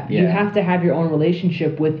be that. Yeah. You have to have your own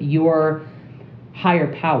relationship with your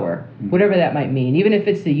higher power, whatever that might mean. Even if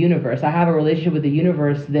it's the universe, I have a relationship with the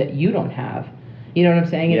universe that you don't have. You know what I'm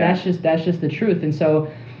saying? And Yeah. that's just the truth. And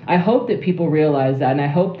so I hope that people realize that, and I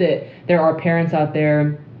hope that there are parents out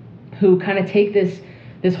there who kind of take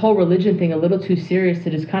this whole religion thing a little too serious to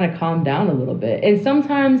just kind of calm down a little bit. And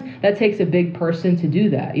sometimes that takes a big person to do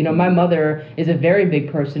that. You know, my mother is a very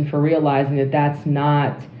big person for realizing that that's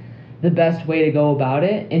not the best way to go about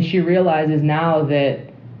it, and she realizes now that,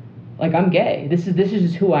 like, I'm gay. This is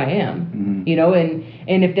just who I am. Mhm. You know, and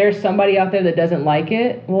if there's somebody out there that doesn't like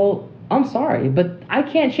it, well, I'm sorry, but I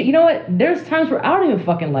can't you know what? There's times where I don't even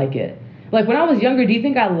fucking like it. Like, when I was younger, do you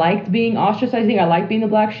think I liked being ostracized? Do you think I liked being the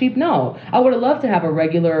black sheep? No. I would have loved to have a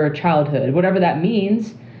regular childhood, whatever that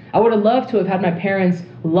means. I would have loved to have had my parents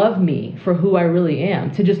love me for who I really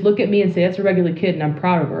am, to just look at me and say, that's a regular kid and I'm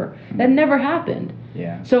proud of her. That never happened.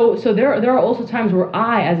 Yeah. So there are also times where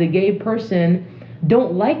I, as a gay person,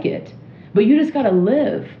 don't like it. But you just gotta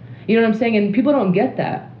live. You know what I'm saying? And people don't get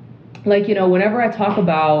that. Like, you know, whenever I talk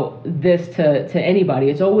about this to anybody,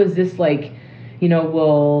 it's always this, like, you know,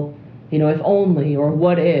 well, you know, if only, or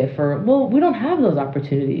what if, or, well, we don't have those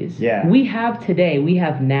opportunities. Yeah. We have today, we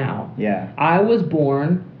have now. Yeah. I was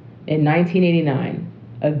born in 1989,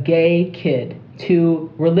 a gay kid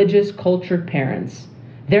to religious, cultured parents.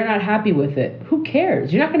 They're not happy with it. Who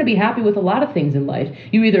cares? You're not going to be happy with a lot of things in life.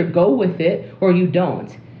 You either go with it or you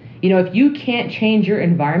don't. You know, if you can't change your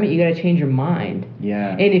environment, you got to change your mind.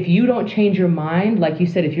 Yeah. And if you don't change your mind, like you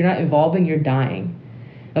said, if you're not evolving, you're dying.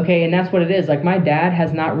 Okay, and that's what it is. Like, my dad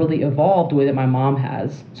has not really evolved the way that my mom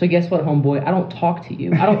has. So guess what, homeboy? I don't talk to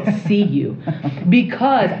you. I don't see you.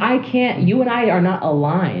 Because you and I are not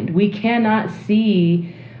aligned. We cannot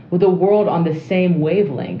see the world on the same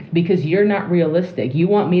wavelength, because you're not realistic. You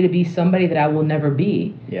want me to be somebody that I will never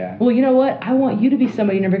be. Yeah. Well, you know what? I want you to be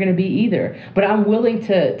somebody you're never going to be either. But I'm willing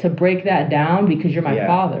to break that down because you're my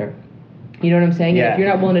father. You know what I'm saying? Yeah. If you're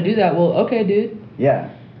not willing to do that, well, okay, dude. Yeah.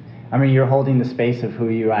 I mean, you're holding the space of who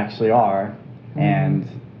you actually are, and,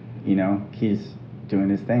 you know, he's doing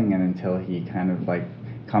his thing, and until he kind of, like,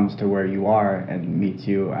 comes to where you are and meets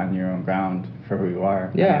you on your own ground for who you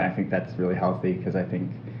are. Yeah. I mean, I think that's really healthy, because I think,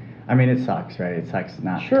 I mean, it sucks, right? It sucks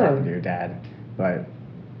not Sure. talking to your dad, but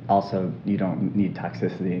also you don't need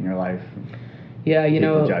toxicity in your life. Yeah, you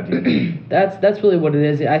People know, judge you. that's really what it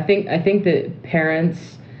is. I think that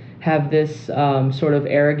parents have this sort of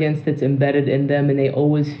arrogance that's embedded in them, and they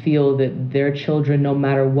always feel that their children, no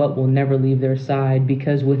matter what, will never leave their side,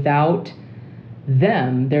 because without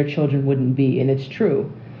them, their children wouldn't be, and it's true.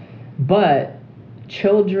 But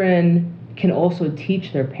children can also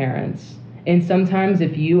teach their parents. And sometimes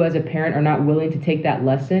if you as a parent are not willing to take that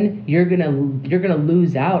lesson, you're gonna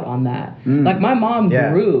lose out on that. Like my mom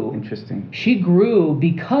grew. Interesting. She grew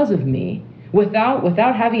because of me.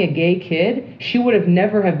 Without having a gay kid, she would have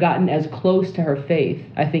never have gotten as close to her faith,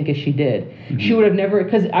 I think, as she did. She would have never,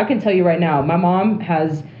 because I can tell you right now, my mom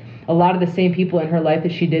has a lot of the same people in her life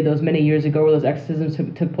that she did those many years ago where those exorcisms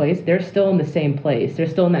took place. They're still in the same place. They're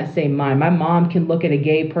still in that same mind. My mom can look at a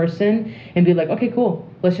gay person and be like, okay, cool.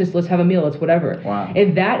 Let's have a meal. Let's whatever. Wow.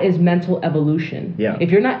 And that is mental evolution. Yeah.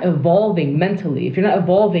 If you're not evolving mentally, if you're not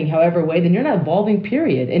evolving however way, then you're not evolving,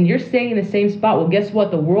 period. And you're staying in the same spot. Well, guess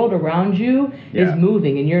what? The world around you is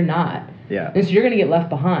moving and you're not. Yeah. And so you're going to get left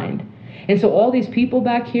behind. And so all these people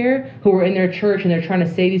back here who are in their church and they're trying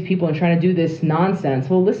to save these people and trying to do this nonsense.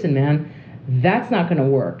 Well, listen, man, that's not going to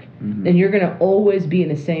work. And you're going to always be in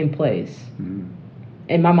the same place.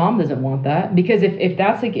 And my mom doesn't want that, because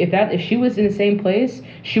if she was in the same place,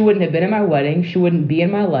 she wouldn't have been in my wedding. She wouldn't be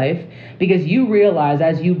in my life, because you realize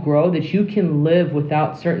as you grow that you can live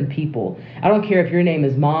without certain people. I don't care if your name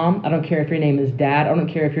is mom. I don't care if your name is dad. I don't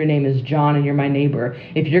care if your name is John and you're my neighbor.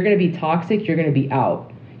 If you're going to be toxic, you're going to be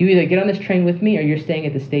out. You either get on this train with me or you're staying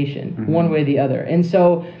at the station, one way or the other. And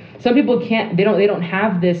so some people can't, they don't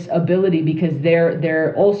have this ability, because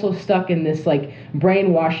they're also stuck in this like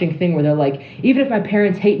brainwashing thing where they're like, even if my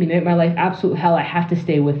parents hate me, make my life absolute hell, I have to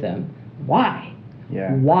stay with them. Why?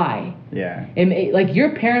 Yeah. Why? Yeah. And like,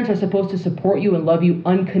 your parents are supposed to support you and love you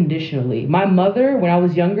unconditionally. My mother, when I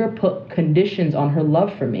was younger, put conditions on her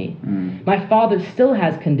love for me. My father still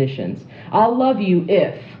has conditions. I'll love you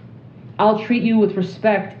if. I'll treat you with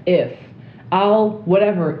respect if. I'll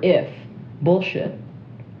whatever if. Bullshit.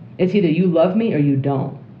 It's either you love me or you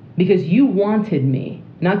don't. Because you wanted me,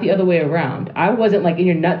 not the other way around. I wasn't like in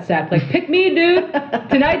your nutsack like, pick me, dude.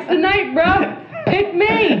 Tonight's the night, bro. Pick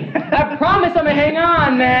me. I promise I'm gonna hang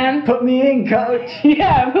on, man. Put me in, coach.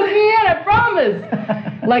 Yeah, put me in, I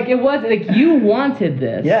promise. Like, it was like you wanted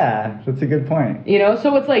this. Yeah, that's a good point. You know,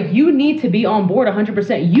 so it's like you need to be on board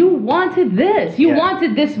 100%. You wanted this. You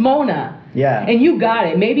wanted this Mona. Yeah. And you got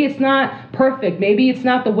it. Maybe it's not perfect. Maybe it's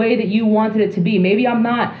not the way that you wanted it to be. Maybe I'm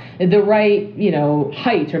not the right, you know,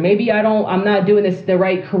 height, or maybe I'm not doing the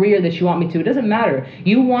right career that you want me to. It doesn't matter.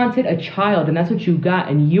 You wanted a child, and that's what you got,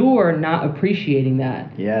 and you're not appreciating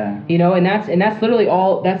that. Yeah. You know, and that's literally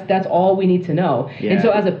all. That's all we need to know. Yeah. And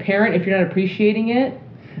so as a parent, if you're not appreciating it,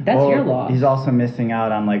 that's your loss. He's also missing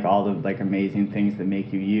out on like all the like amazing things that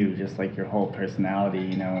make you, just like your whole personality,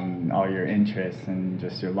 you know, and all your interests and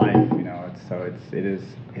just your life, you know. It is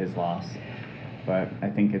his loss. But I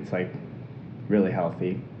think it's like really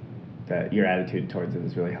healthy that your attitude towards it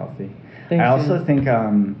is really healthy. Thanks, I also dude. think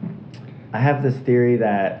I have this theory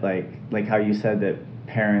that like how you said that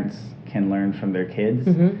parents can learn from their kids.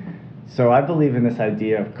 So I believe in this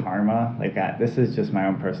idea of karma. Like, this is just my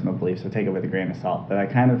own personal belief, so take it with a grain of salt. But I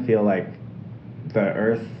kind of feel like the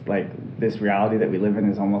earth, like this reality that we live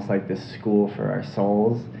in, is almost like this school for our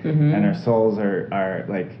souls. And our souls are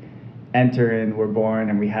like we're born,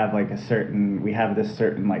 and we have this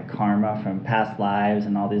certain like karma from past lives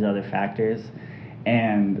and all these other factors.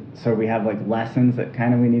 And so we have like lessons that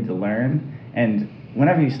kind of we need to learn. And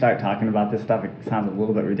whenever you start talking about this stuff, it sounds a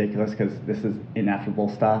little bit ridiculous because this is ineffable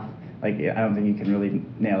stuff. Like, I don't think you can really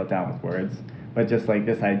nail it down with words, but just like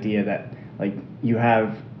this idea that like you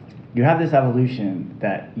have this evolution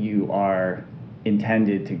that you are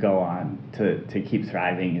intended to go on to keep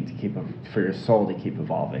thriving and to keep for your soul to keep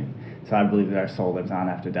evolving. So I believe that our soul lives on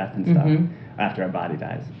after death and stuff, after our body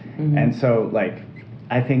dies. And so like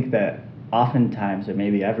I think that oftentimes, or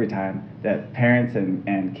maybe every time, that parents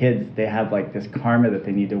and kids, they have like this karma that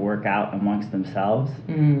they need to work out amongst themselves.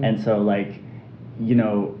 And so like, you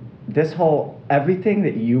know, this whole everything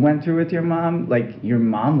that you went through with your mom, like your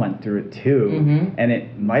mom went through it too, and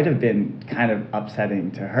it might have been kind of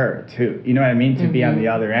upsetting to her too. You know what I mean? To be on the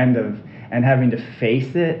other end of and having to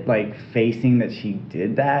face it, like facing that she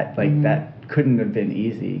did that, like that couldn't have been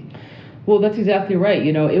easy. Well, that's exactly right.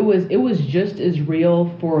 You know, it was just as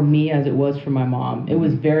real for me as it was for my mom. It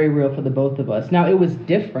was very real for the both of us. Now, it was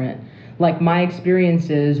different. Like my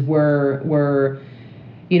experiences were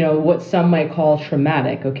you know, what some might call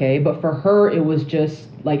traumatic, okay? But for her, it was just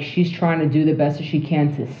like she's trying to do the best that she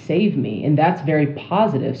can to save me. And that's very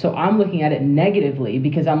positive. So I'm looking at it negatively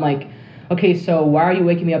because I'm like, okay, so why are you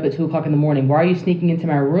waking me up at 2 o'clock in the morning? Why are you sneaking into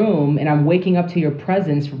my room and I'm waking up to your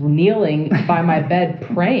presence, kneeling by my bed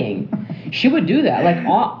praying? She would do that, like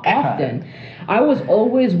often. I was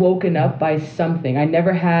always woken up by something. I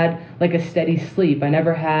never had like a steady sleep. I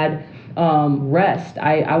never had rest.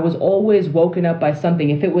 I was always woken up by something.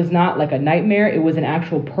 If it was not like a nightmare, it was an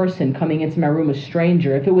actual person coming into my room, a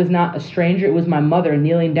stranger. If it was not a stranger, it was my mother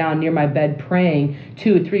kneeling down near my bed praying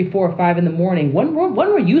 2, 3, 4, 5 in the morning. When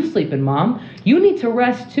were you sleeping, Mom? You need to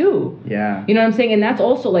rest too. Yeah. You know what I'm saying? And that's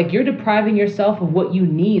also like you're depriving yourself of what you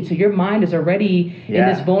need. So your mind is already in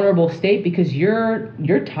this vulnerable state because you're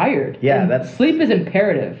tired. Yeah, and sleep is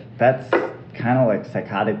imperative. That's kind of like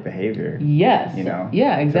psychotic behavior. Yes. You know?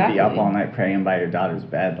 Yeah, exactly. To be up all night praying by your daughter's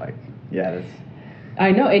bed, like, yeah, that's...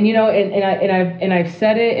 I know, and you know, and I've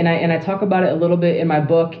said it, and I talk about it a little bit in my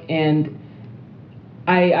book, and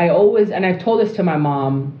I always, and I've told this to my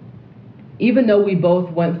mom, even though we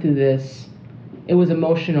both went through this, it was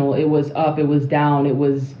emotional, it was up, it was down, it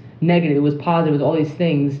was negative, it was positive, it was all these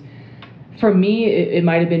things. For me, it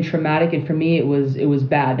might have been traumatic, and for me, it was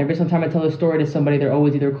bad. And every time I tell a story to somebody, they're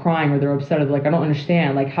always either crying or they're upset. Or like, I don't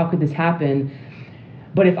understand. Like, how could this happen?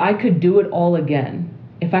 But if I could do it all again,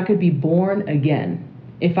 if I could be born again,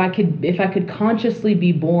 if I could consciously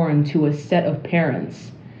be born to a set of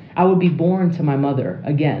parents, I would be born to my mother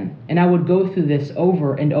again. And I would go through this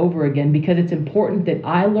over and over again because it's important that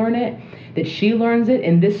I learn it, that she learns it,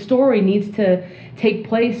 and this story needs to take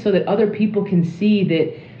place so that other people can see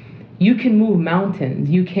that you can move mountains.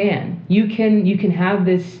 You can have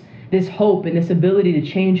this hope and this ability to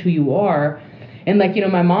change who you are. And like, you know,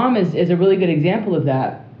 my mom is a really good example of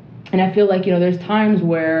that. And I feel like, you know, there's times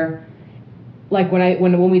where like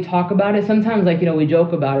when we talk about it, sometimes like, you know, we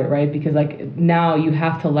joke about it, right? Because like now you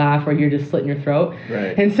have to laugh or you're just slitting your throat.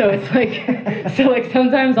 Right. And so it's like so like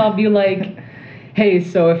sometimes I'll be like, hey,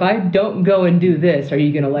 so if I don't go and do this, are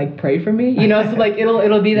you gonna like pray for me? You know, so like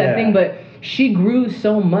it'll be that thing, but she grew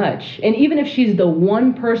so much. And even if she's the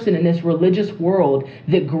one person in this religious world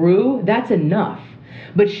that grew, that's enough.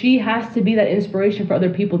 But she has to be that inspiration for other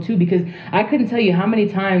people too, because I couldn't tell you how many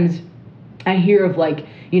times I hear of like,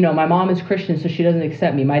 you know, my mom is Christian, so she doesn't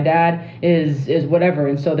accept me. My dad is whatever,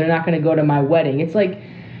 and so they're not going to go to my wedding. It's like,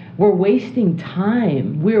 we're wasting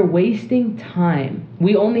time. We're wasting time.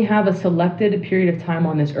 We only have a selected period of time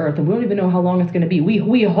on this earth, and we don't even know how long it's going to be.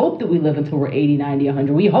 We hope that we live until we're 80, 90,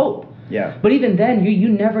 100. We hope. Yeah. But even then, you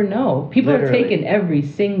never know. People Literally. are taken every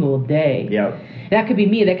single day. Yep. That could be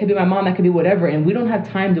me, that could be my mom, that could be whatever, and we don't have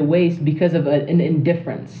time to waste because of an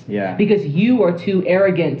indifference. Yeah. Because you are too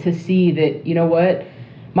arrogant to see that, you know what,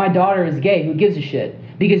 my daughter is gay, who gives a shit?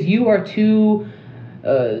 Because you are too,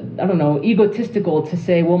 egotistical to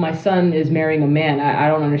say, well, my son is marrying a man. I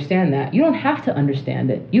don't understand that. You don't have to understand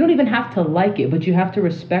it. You don't even have to like it, but you have to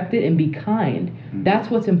respect it and be kind. Mm-hmm. That's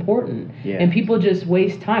what's important. Yeah. And people just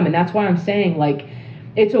waste time, and that's why I'm saying, like,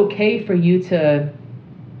 it's okay for you to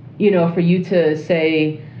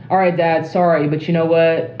say, all right, Dad, sorry, but you know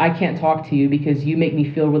what? I can't talk to you because you make me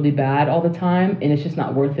feel really bad all the time, and it's just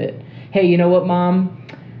not worth it. Hey, you know what, Mom?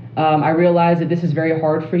 I realize that this is very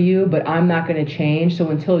hard for you, but I'm not going to change. So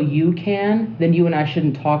until you can, then you and I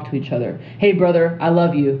shouldn't talk to each other. Hey, brother, I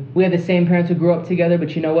love you. We have the same parents who grew up together,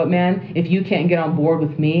 but you know what, man? If you can't get on board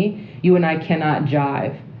with me, you and I cannot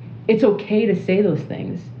jive. It's okay to say those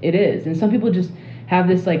things. It is. And some people just have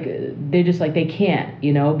this, like, they're just like, they can't,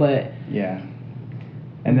 you know, but... Yeah.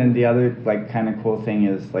 And then the other, like, kind of cool thing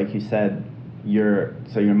is, like you said, your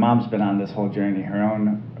mom's been on this whole journey, her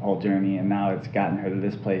own whole journey, and now it's gotten her to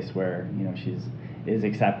this place where, you know, is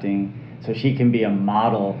accepting, so she can be a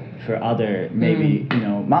model for other, maybe, you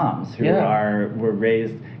know, moms who were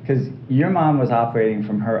raised, because your mom was operating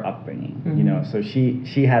from her upbringing, you know, so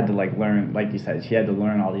she had to, like, learn, like you said, she had to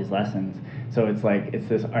learn all these lessons. So it's like, it's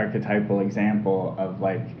this archetypal example of,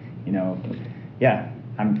 like, you know,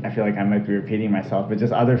 I feel like I might be repeating myself, but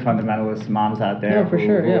just other fundamentalist moms out there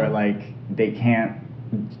who are like, they can't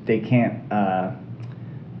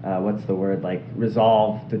what's the word, like,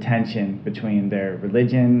 resolve the tension between their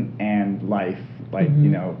religion and life, like, you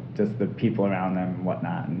know, just the people around them and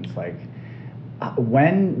whatnot. And it's like,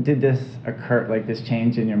 when did this occur, like this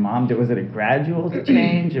change in your mom? Was it a gradual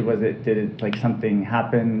change, or did it like something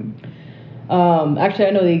happen? Actually, I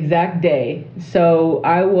know the exact day. So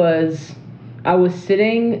I was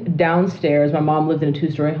sitting downstairs. My mom lived in a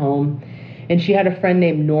 2-story home, and she had a friend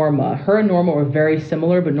named Norma. Her and Norma were very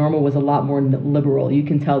similar, but Norma was a lot more liberal. You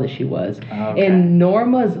can tell that she was. Okay. And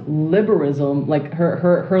Norma's liberalism, like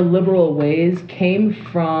her liberal ways, came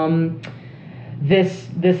from this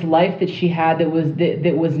life that she had that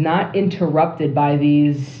was not interrupted by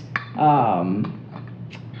these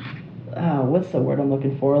what's the word I'm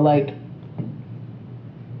looking for? Like,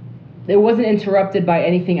 it wasn't interrupted by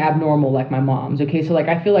anything abnormal like my mom's. Okay, so like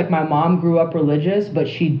I feel like my mom grew up religious, but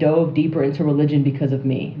she dove deeper into religion because of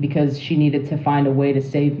me, because she needed to find a way to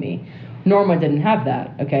save me. Norma didn't have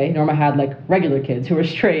that. Okay, Norma had like regular kids who were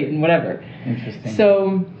straight and whatever. Interesting.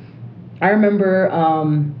 So I remember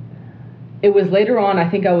it was later on, I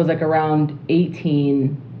think I was like around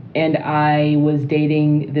 18, and I was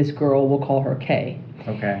dating this girl, we'll call her Kay.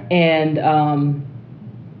 Okay. And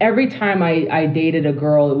every time I dated a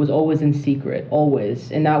girl, it was always in secret,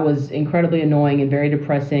 always. And that was incredibly annoying and very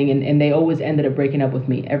depressing. And they always ended up breaking up with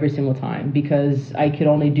me every single time because I could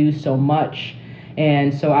only do so much.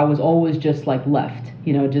 And so I was always just like left,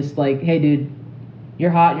 you know, just like, hey, dude, you're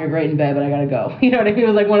hot and you're great in bed, but I gotta go. You know what I mean? It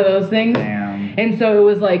was like one of those things. Damn. And so it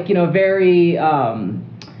was like, you know, very,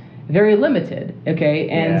 very limited. Okay.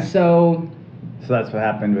 And Yeah. so that's what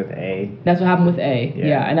happened with A. That's what happened with A.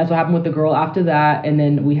 Yeah. And that's what happened with the girl after that. And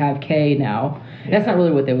then we have K now. Yeah. That's not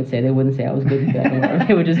really what they would say. They wouldn't say I was good.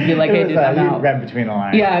 They would just be like, hey, dude, I'm out. Read between the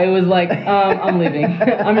lines. Yeah, it was like, I'm leaving.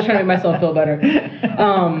 I'm just trying to make myself feel better.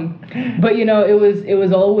 But you know, it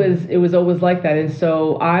was always like that. And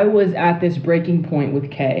so I was at this breaking point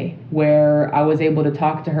with Kay where I was able to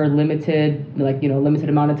talk to her limited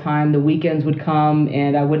amount of time. The weekends would come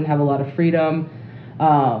and I wouldn't have a lot of freedom.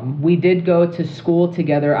 We did go to school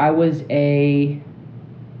together. I was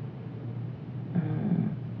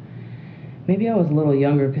maybe I was a little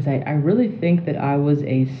younger because I really think that I was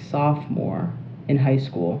a sophomore in high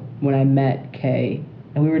school when I met Kay,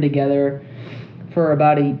 and we were together for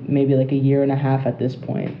about maybe like a year and a half at this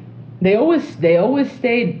point. They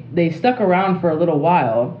stuck around for a little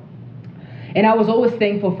while. And I was always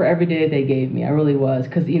thankful for every day that they gave me. I really was,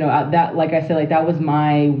 because you know that, like I said, like that was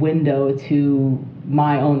my window to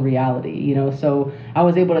my own reality. You know, so I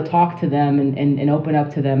was able to talk to them and open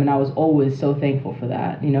up to them, and I was always so thankful for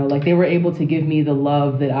that. You know, like they were able to give me the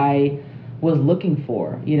love that I was looking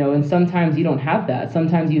for. You know, and sometimes you don't have that.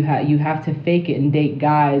 Sometimes you have to fake it and date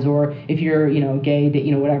guys, or if you're gay,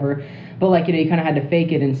 you know, whatever. But like you kind of had to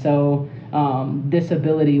fake it, and so. This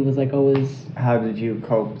ability was like always. How did you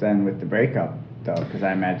cope then with the breakup though? Because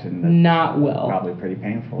I imagine that not well. Probably pretty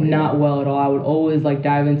painful. Not well at all. I would always like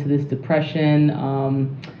dive into this depression.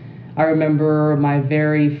 I remember my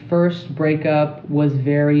very first breakup was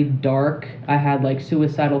very dark. I had like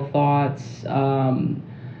suicidal thoughts.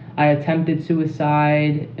 I attempted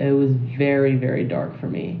suicide. It was very, very dark for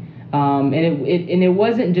me. And it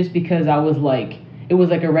wasn't just because I was like. It was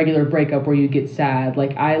like a regular breakup where you get sad.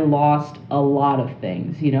 Like I lost a lot of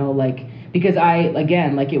things, you know, like because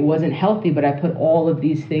it wasn't healthy, but I put all of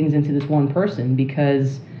these things into this one person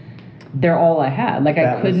because they're all I had. Like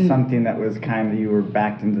I couldn't. That was something that was kind of, you were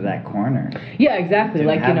backed into that corner. Yeah, exactly.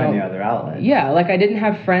 Didn't have any other outlets. Yeah, like I didn't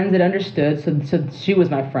have friends that understood, so she was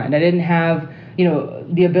my friend. I didn't have,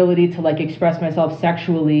 the ability to like express myself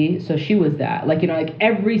sexually, so she was that. Like, like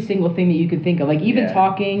every single thing that you could think of, like even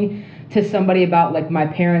talking to somebody about like my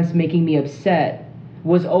parents making me upset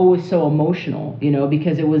was always so emotional,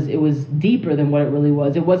 because it was deeper than what it really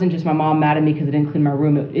was. It wasn't just my mom mad at me because I didn't clean my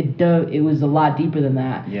room. It was a lot deeper than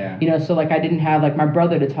that. Yeah. So like I didn't have like my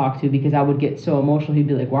brother to talk to because I would get so emotional. He'd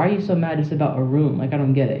be like, "Why are you so mad just about a room? Like I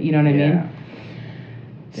don't get it." You know what I mean? Yeah.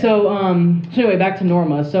 So anyway, back to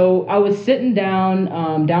Norma. So I was sitting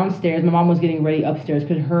down downstairs. My mom was getting ready upstairs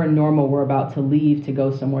because her and Norma were about to leave to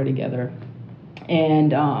go somewhere together.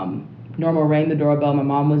 And Norma rang the doorbell. My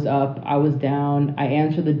mom was up. I was down. I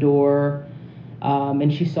answered the door,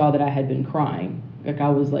 and she saw that I had been crying. Like I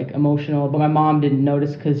was like emotional, but my mom didn't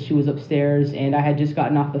notice because she was upstairs, and I had just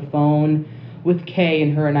gotten off the phone with Kay,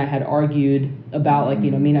 and her and I had argued about like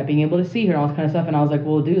me not being able to see her and all this kind of stuff. And I was like,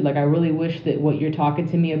 well, dude, like I really wish that what you're talking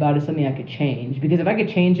to me about is something I could change, because if I could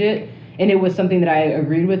change it and it was something that I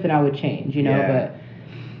agreed with, then I would change, Yeah. But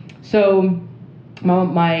so.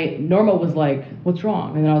 My Norma was like, "What's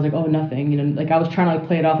wrong?" And then I was like, "Oh, nothing." Like I was trying to like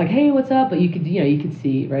play it off like, "Hey, what's up?" But you could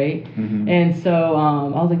see, right? Mm-hmm. And so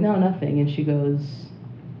I was like, "No, nothing." And she goes,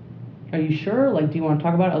 are you sure? Like, do you want to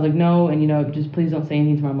talk about it? I was like, no, and, you know, just please don't say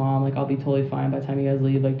anything to my mom. Like, I'll be totally fine by the time you guys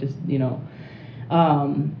leave. Like, just, you know.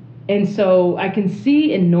 And so I can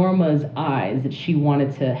see in Norma's eyes that she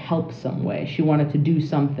wanted to help some way. She wanted to do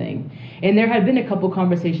something. And there had been a couple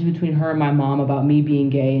conversations between her and my mom about me being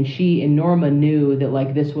gay, and she and Norma knew that,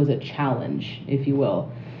 like, this was a challenge, if you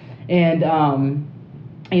will. And,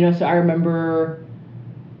 you know, so I remember,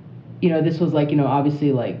 you know, this was, like, you know,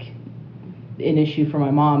 obviously, like, an issue for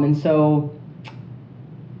my mom. And so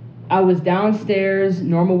I was downstairs.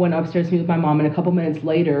 Norma went upstairs to meet with my mom, and a couple minutes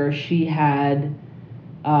later, she had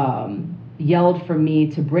yelled for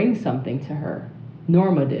me to bring something to her.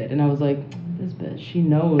 Norma did. And I was like, this bitch, she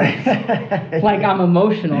knows. Like, I'm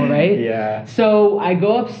emotional, right? Yeah. So I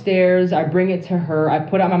go upstairs, I bring it to her, I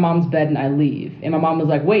put out my mom's bed, and I leave. And my mom was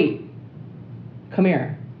like, wait, come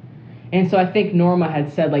here. And so I think Norma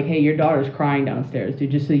had said, like, hey, your daughter's crying downstairs,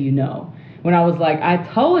 dude, just so you know. When I was like, I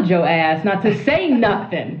told your ass not to say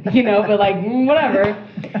nothing, you know, but, like, whatever.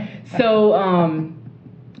 So,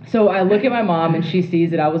 so I look at my mom, and she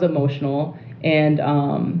sees that I was emotional, and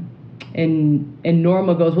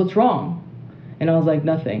Norma goes, what's wrong? And I was like,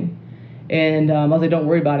 nothing. And I was like, don't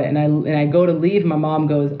worry about it. And I go to leave, and my mom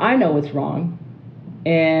goes, I know what's wrong.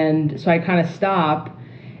 And so I kind of stop,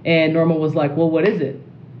 and Norma was like, well, what is it?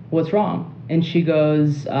 What's wrong? And she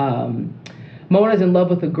goes, Mona's in love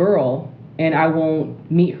with a girl, and I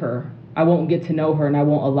won't meet her. I won't get to know her, and I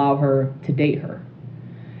won't allow her to date her.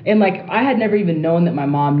 And, like, I had never even known that my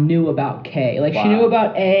mom knew about K. Like, wow. She knew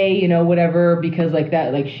about A, you know, whatever, because, like,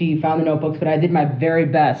 that, like, she found the notebooks, but I did my very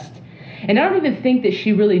best. And I don't even think that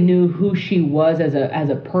she really knew who she was as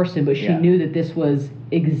a person, but she knew that this was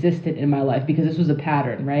existent in my life, because this was a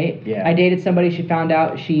pattern, right? Yeah. I dated somebody, she found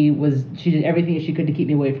out she did everything that she could to keep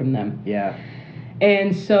me away from them. Yeah.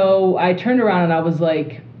 And so I turned around and I was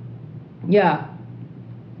like, yeah,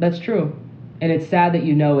 that's true. And it's sad that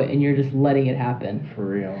you know it and you're just letting it happen. For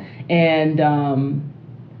real. And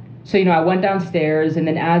so, you know, I went downstairs, and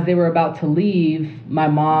then as they were about to leave, my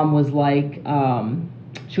mom was like,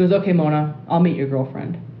 she goes, okay, Mona, I'll meet your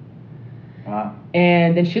girlfriend. Wow.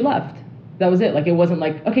 And then she left. That was it. Like, it wasn't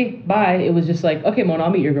like, okay, bye. It was just like, okay, Mona,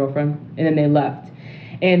 I'll meet your girlfriend. And then they left.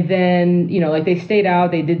 And then, you know, like, they stayed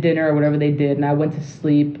out, they did dinner or whatever they did, and I went to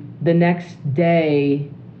sleep. The next day,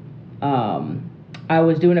 I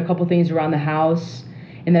was doing a couple things around the house,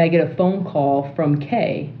 and then I get a phone call from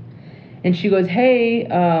Kay. And she goes, hey,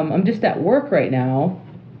 I'm just at work right now.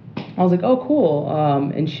 I was like, oh, cool.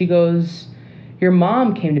 And she goes, your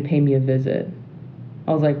mom came to pay me a visit.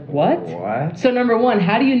 I was like, what? What? So, number one,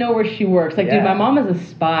 how do you know where she works? Like, dude, my mom is a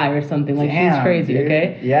spy or something. Like, damn, she's crazy, dude.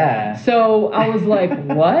 Okay? Yeah. So I was like,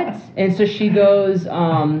 what? And so she goes,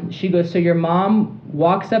 so your mom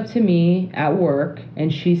walks up to me at work,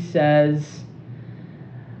 and she says,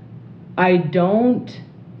 I don't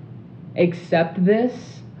accept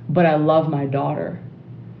this, but I love my daughter,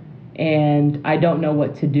 and I don't know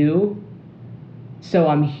what to do, so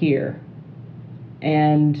I'm here.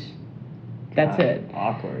 And that's it.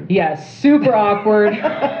 Awkward. Yeah, super awkward.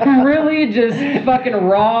 Really just fucking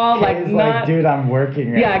raw. Kay's like, dude, I'm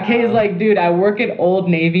working right now. Kay's like, dude, I work at Old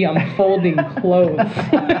Navy. I'm folding clothes.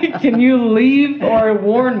 Can you leave or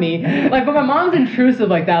warn me? Like, but my mom's intrusive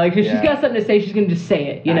like that. Like, if she's got something to say, she's going to just say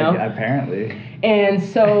it, you know? Apparently. And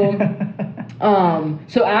so...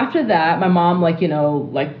 so after that, my mom, like, you know,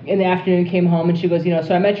 like, in the afternoon came home, and she goes, you know,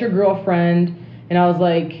 so I met your girlfriend, and I was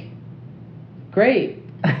like, great.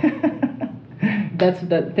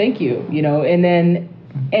 Thank you, you know. And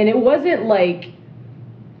it wasn't like,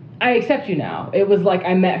 I accept you now. It was like,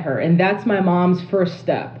 I met her, and that's my mom's first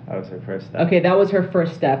step. That was her first step. Okay, that was her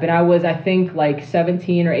first step. And I was, I think, like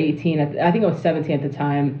 17 or 18. I think I was 17 at the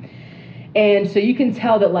time. And so you can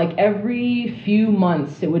tell that, like, every few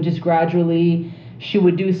months, it would just gradually, she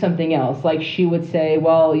would do something else. Like, she would say,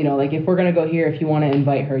 well, you know, like, if we're going to go here, if you want to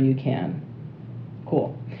invite her, you can.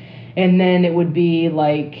 Cool. And then it would be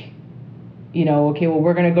like, you know, okay, well,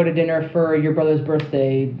 we're going to go to dinner for your brother's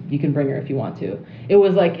birthday. You can bring her if you want to. It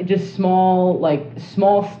was like just small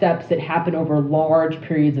steps that happen over large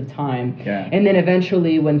periods of time. Yeah. And then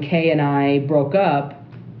eventually when Kay and I broke up,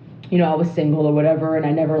 you know, I was single or whatever, and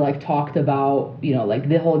I never, like, talked about, you know, like,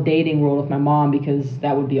 the whole dating world with my mom, because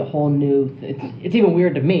that would be a whole new... It's even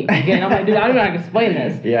weird to me. Again, I'm like, dude, I don't know how to explain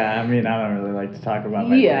this. Yeah, I mean, I don't really like to talk about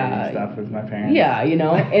my dating stuff with my parents. Yeah, you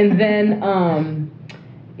know, and then,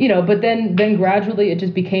 you know, but then gradually it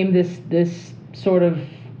just became this sort of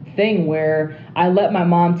thing where I let my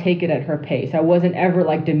mom take it at her pace. I wasn't ever,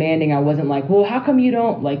 like, demanding. I wasn't like, well, how come you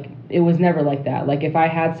don't, like... It was never like that. Like, if I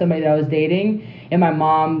had somebody that I was dating and my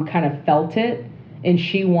mom kind of felt it and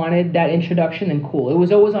she wanted that introduction, then cool. It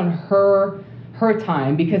was always on her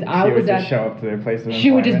time, because I was She would just show up to their place of she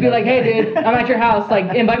would just be like, employment. hey dude, I'm at your house,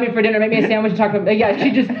 like invite me for dinner, make me a sandwich, and talk about, yeah, she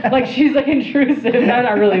just, like, she's like intrusive. No,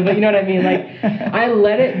 not really, but you know what I mean? Like, I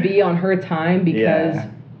let it be on her time,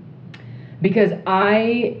 because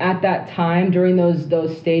I, at that time, during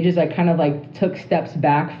those stages, I kind of like took steps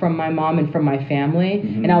back from my mom and from my family,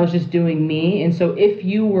 and I was just doing me. And so if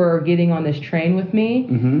you were getting on this train with me,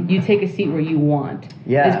 you take a seat where you want.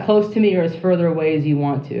 Yeah. As close to me or as further away as you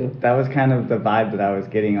want to. That was kind of the vibe that I was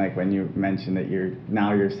getting, like when you mentioned that you're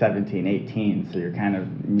 17, 18, so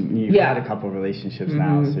you've had a couple relationships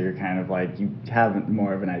now, so you're kind of like, you have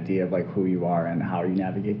more of an idea of like who you are and how you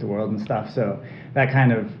navigate the world and stuff. So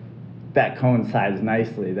that coincides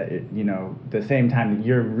nicely, that the same time that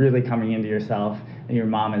you're really coming into yourself, and your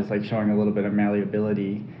mom is like showing a little bit of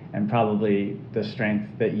malleability, and probably the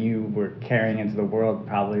strength that you were carrying into the world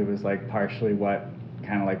probably was like partially what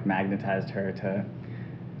kind of like magnetized her to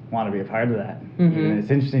want to be a part of that. And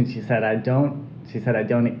it's interesting, she said I don't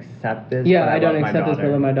accept this. Yeah, but I don't love my accept this, but I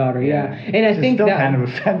love my daughter. Yeah. And I think still that kind of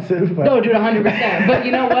offensive. But. No, dude, 100%. But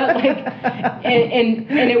you know what? Like, and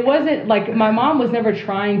it wasn't like, my mom was never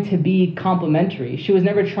trying to be complimentary. She was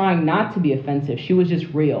never trying not to be offensive. She was just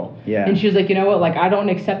real. Yeah. And she was like, you know what? Like, I don't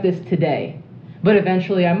accept this today, but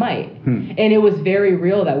eventually I might. And it was very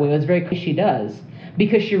real that way. It was very, she does,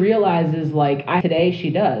 because she realizes like today she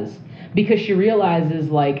does, because she realizes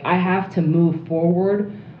like I have to move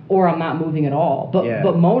forward, or I'm not moving at all.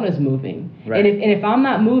 But Mona's moving. Right. And if I'm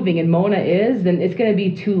not moving and Mona is, then it's going to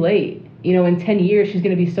be too late. In 10 years, she's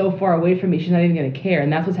going to be so far away from me, she's not even going to care.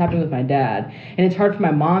 And that's what's happening with my dad. And it's hard for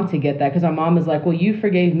my mom to get that, because my mom is like, well, you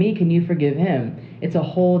forgave me, can you forgive him? It's a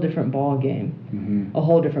whole different ball game. A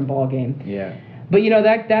whole different ball game. Yeah. But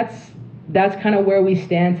that's kind of where we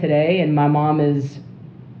stand today. And my mom is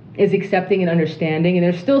accepting and understanding, and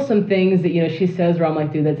there's still some things that she says where I'm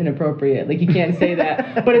like, dude, that's inappropriate, like you can't say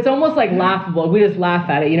that. But it's almost like laughable. We just laugh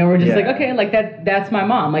at it, we're just like, okay, like that's my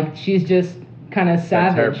mom, like she's just kind of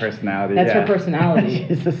savage. That's her personality. That's her personality.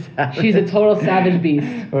 She's a savage. She's a total savage beast.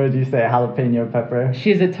 What did you say, jalapeno pepper?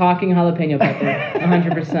 She's a talking jalapeno pepper.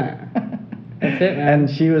 100%. That's it, man. And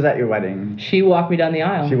she was at your wedding. She walked me down the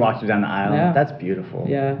aisle. She walked you down the aisle. Yeah. That's beautiful.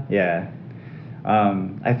 Yeah.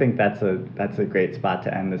 I think that's a great spot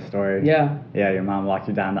to end this story. Yeah. Yeah, your mom walked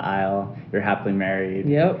you down the aisle. You're happily married.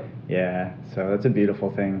 Yep. Yeah, so that's a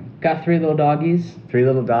beautiful thing. Got 3 little doggies. 3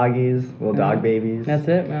 little doggies, little dog babies. That's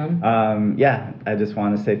it, man. Yeah, I just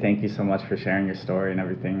want to say thank you so much for sharing your story and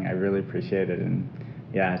everything. I really appreciate it, and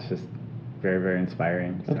yeah, it's just very, very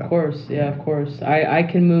inspiring. So. Of course, yeah, of course. I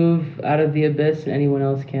can move out of the abyss, and anyone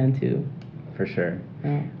else can too. For sure.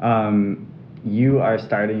 Yeah. You are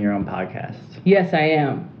starting your own podcast. Yes, I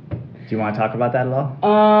am. Do you want to talk about that at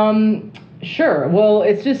all? Sure. Well,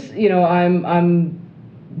 it's just, I'm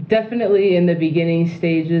definitely in the beginning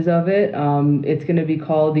stages of it. It's going to be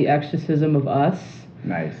called The Exorcism of Us.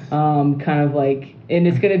 Nice. Kind of like, and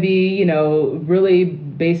it's going to be, really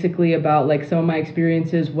basically about like some of my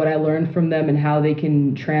experiences, what I learned from them, and how they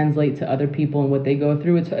can translate to other people and what they go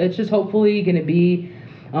through. It's just hopefully going to be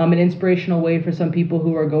an inspirational way for some people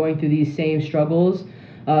who are going through these same struggles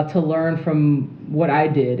to learn from what I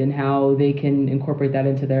did and how they can incorporate that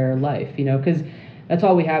into their life, because that's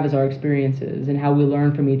all we have is our experiences and how we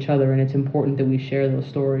learn from each other, and it's important that we share those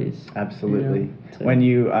stories. Absolutely. So. When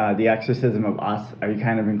you, The Exorcism of Us, are you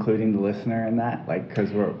kind of including the listener in that? Like,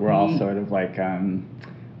 because we're all sort of like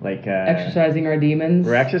exercising our demons.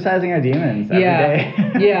 We're exercising our demons every day.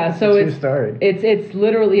 Yeah. So it's a true story. It's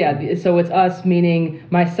literally So it's us, meaning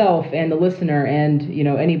myself and the listener, and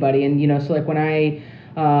anybody, and so like when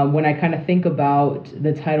I kind of think about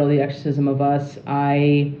the title, The Exorcism of Us,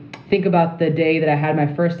 I think about the day that I had my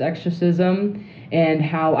first exorcism, and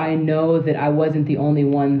how I know that I wasn't the only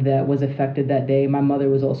one that was affected that day. My mother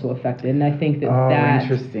was also affected, and I think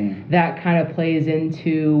interesting. That kind of plays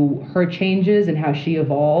into her changes and how she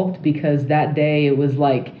evolved, because that day it was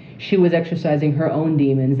like she was exercising her own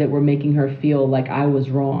demons that were making her feel like I was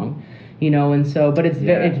wrong, and so, but it's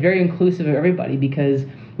very inclusive of everybody, because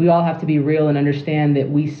we all have to be real and understand that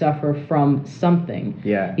we suffer from something.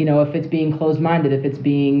 Yeah. If it's being closed-minded, if it's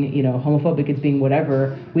being, homophobic, it's being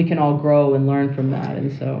whatever, we can all grow and learn from that.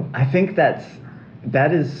 And so I think that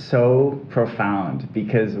is so profound,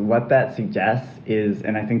 because what that suggests is,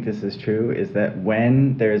 and I think this is true, is that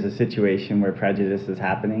when there is a situation where prejudice is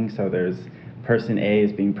happening, so there's person A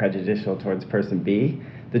is being prejudicial towards person B,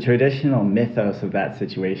 the traditional mythos of that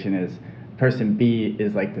situation is person B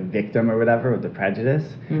is like the victim or whatever of the prejudice.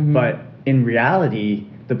 Mm-hmm. But in reality,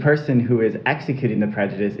 the person who is executing the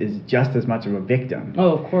prejudice is just as much of a victim.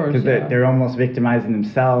 Oh, of course. Because they're almost victimizing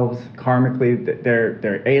themselves karmically.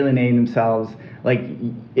 They're alienating themselves. Like,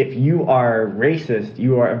 if you are racist,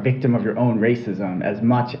 you are a victim of your own racism as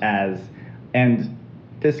much as, and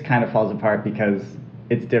this kind of falls apart because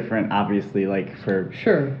it's different, obviously, like for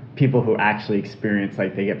people who actually experience,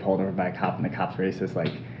 like, they get pulled over by a cop and the cop's racist,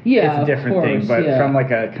 like, it's a different thing. But from like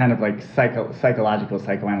a kind of like psychological,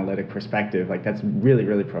 psychoanalytic perspective, like, that's really,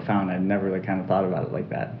 really profound. I'd never like kind of thought about it like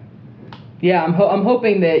that. Yeah, I'm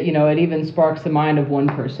hoping that, you know, it even sparks the mind of one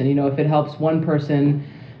person. You know, if it helps one person,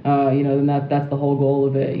 you know, then that's the whole goal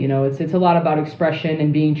of it. You know, it's a lot about expression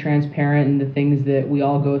and being transparent and the things that we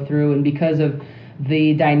all go through. And because of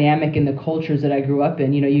the dynamic in the cultures that I grew up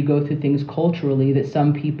in, you know, you go through things culturally that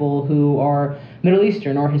some people who are Middle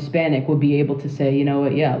Eastern or Hispanic will be able to say, you know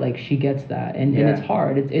what, yeah, like, she gets that. And it's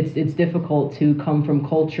hard. It's difficult to come from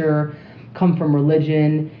culture, come from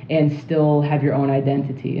religion, and still have your own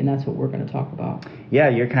identity. And that's what we're going to talk about. Yeah,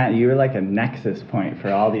 you're like a nexus point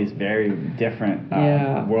for all these very different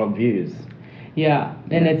worldviews. Yeah,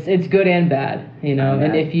 and it's good and bad, you know.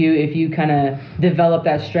 And if you kind of develop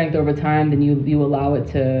that strength over time, then you allow it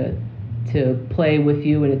to play with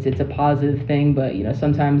you, and it's a positive thing. But, you know,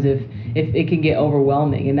 sometimes if it can get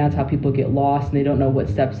overwhelming, and that's how people get lost, and they don't know what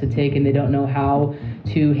steps to take, and they don't know how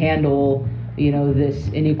to handle, you know, this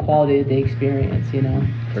inequality that they experience, you know.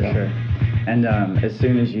 For sure. And as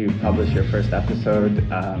soon as you publish your first episode,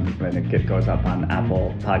 when it goes up on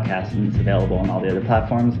Apple Podcasts and it's available on all the other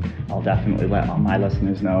platforms, I'll definitely let all my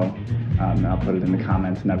listeners know. I'll put it in the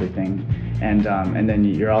comments and everything. And then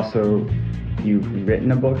you've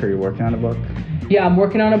written a book, or you're working on a book? Yeah, I'm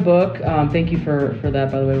working on a book. Thank you for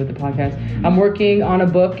that, by the way, with the podcast. I'm working on a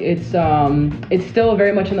book. It's still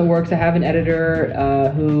very much in the works. I have an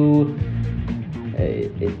editor who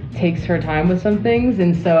it takes her time with some things,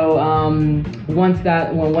 and so once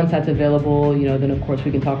that's available, you know, then of course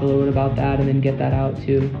we can talk a little bit about that and then get that out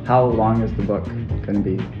too. How long is the book going to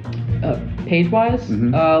be? Page-wise,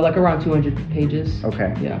 like around 200 pages.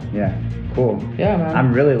 Okay. Yeah. Cool. Yeah, man.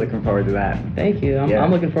 I'm really looking forward to that. Thank you.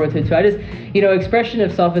 I'm looking forward to it too. I just, you know, expression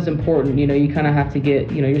of self is important. You know, you kind of have to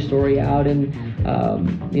get, you know, your story out, and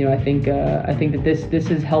you know, I think that this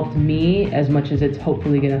has helped me as much as it's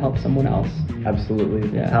hopefully going to help someone else. Absolutely.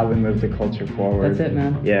 Yeah. That's how we move the culture forward. That's it,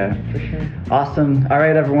 man. Yeah. For sure. Awesome. All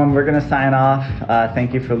right, everyone, we're going to sign off.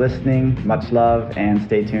 Thank you for listening. Much love, and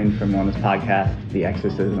stay tuned for Mona's podcast, The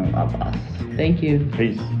Exorcism of Us. Thank you.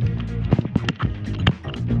 Peace.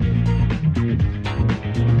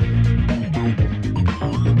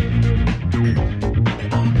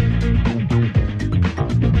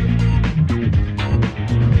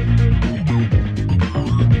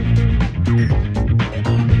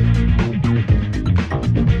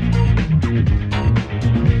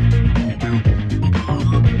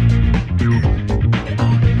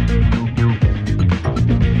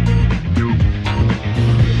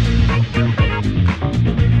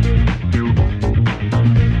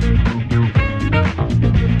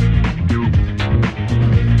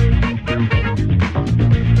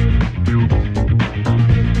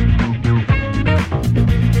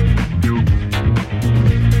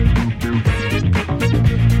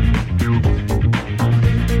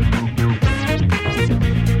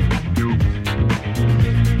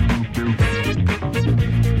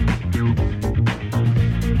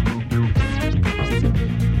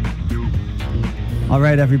 All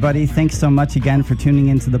right, everybody. Thanks so much again for tuning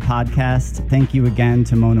into the podcast. Thank you again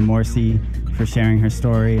to Mona Morsi for sharing her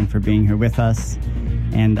story and for being here with us.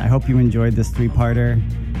 And I hope you enjoyed this 3-parter.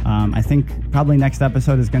 I think probably next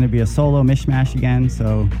episode is going to be a solo mishmash again,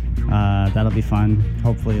 so that'll be fun.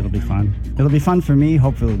 Hopefully it'll be fun. It'll be fun for me.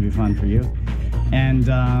 Hopefully it'll be fun for you. And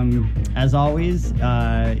as always,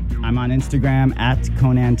 I'm on Instagram at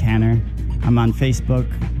Conan Tanner. I'm on Facebook,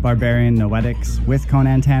 Barbarian Noetics with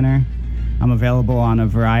Conan Tanner. I'm available on a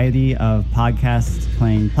variety of podcast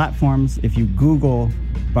playing platforms. If you Google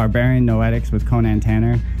Barbarian Noetics with Conan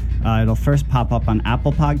Tanner, it'll first pop up on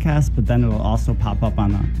Apple Podcasts, but then it'll also pop up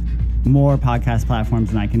on more podcast platforms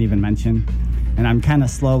than I can even mention. And I'm kind of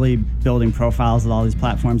slowly building profiles at all these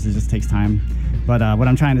platforms. It just takes time. But what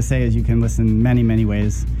I'm trying to say is you can listen many, many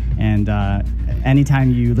ways. And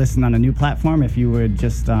anytime you listen on a new platform, if you would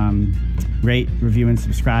just rate, review, and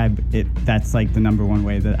subscribe, that's like the number one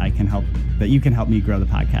way that you can help me grow the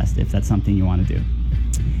podcast, if that's something you want to do.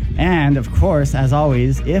 And of course, as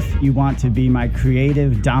always, if you want to be my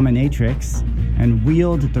creative dominatrix and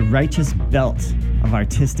wield the righteous belt of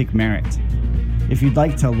artistic merit, if you'd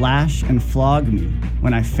like to lash and flog me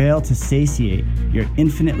when I fail to satiate your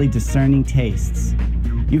infinitely discerning tastes,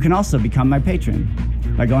 you can also become my patron.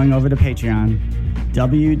 by going over to Patreon,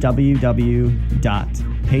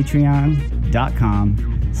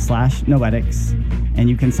 www.patreon.com/Noetics, and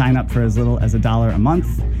you can sign up for as little as $1 a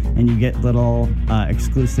month, and you get little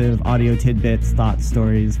exclusive audio tidbits, thoughts,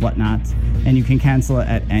 stories, whatnot, and you can cancel it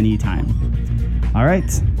at any time. All right,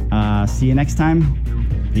 see you next time.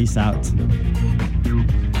 Peace out.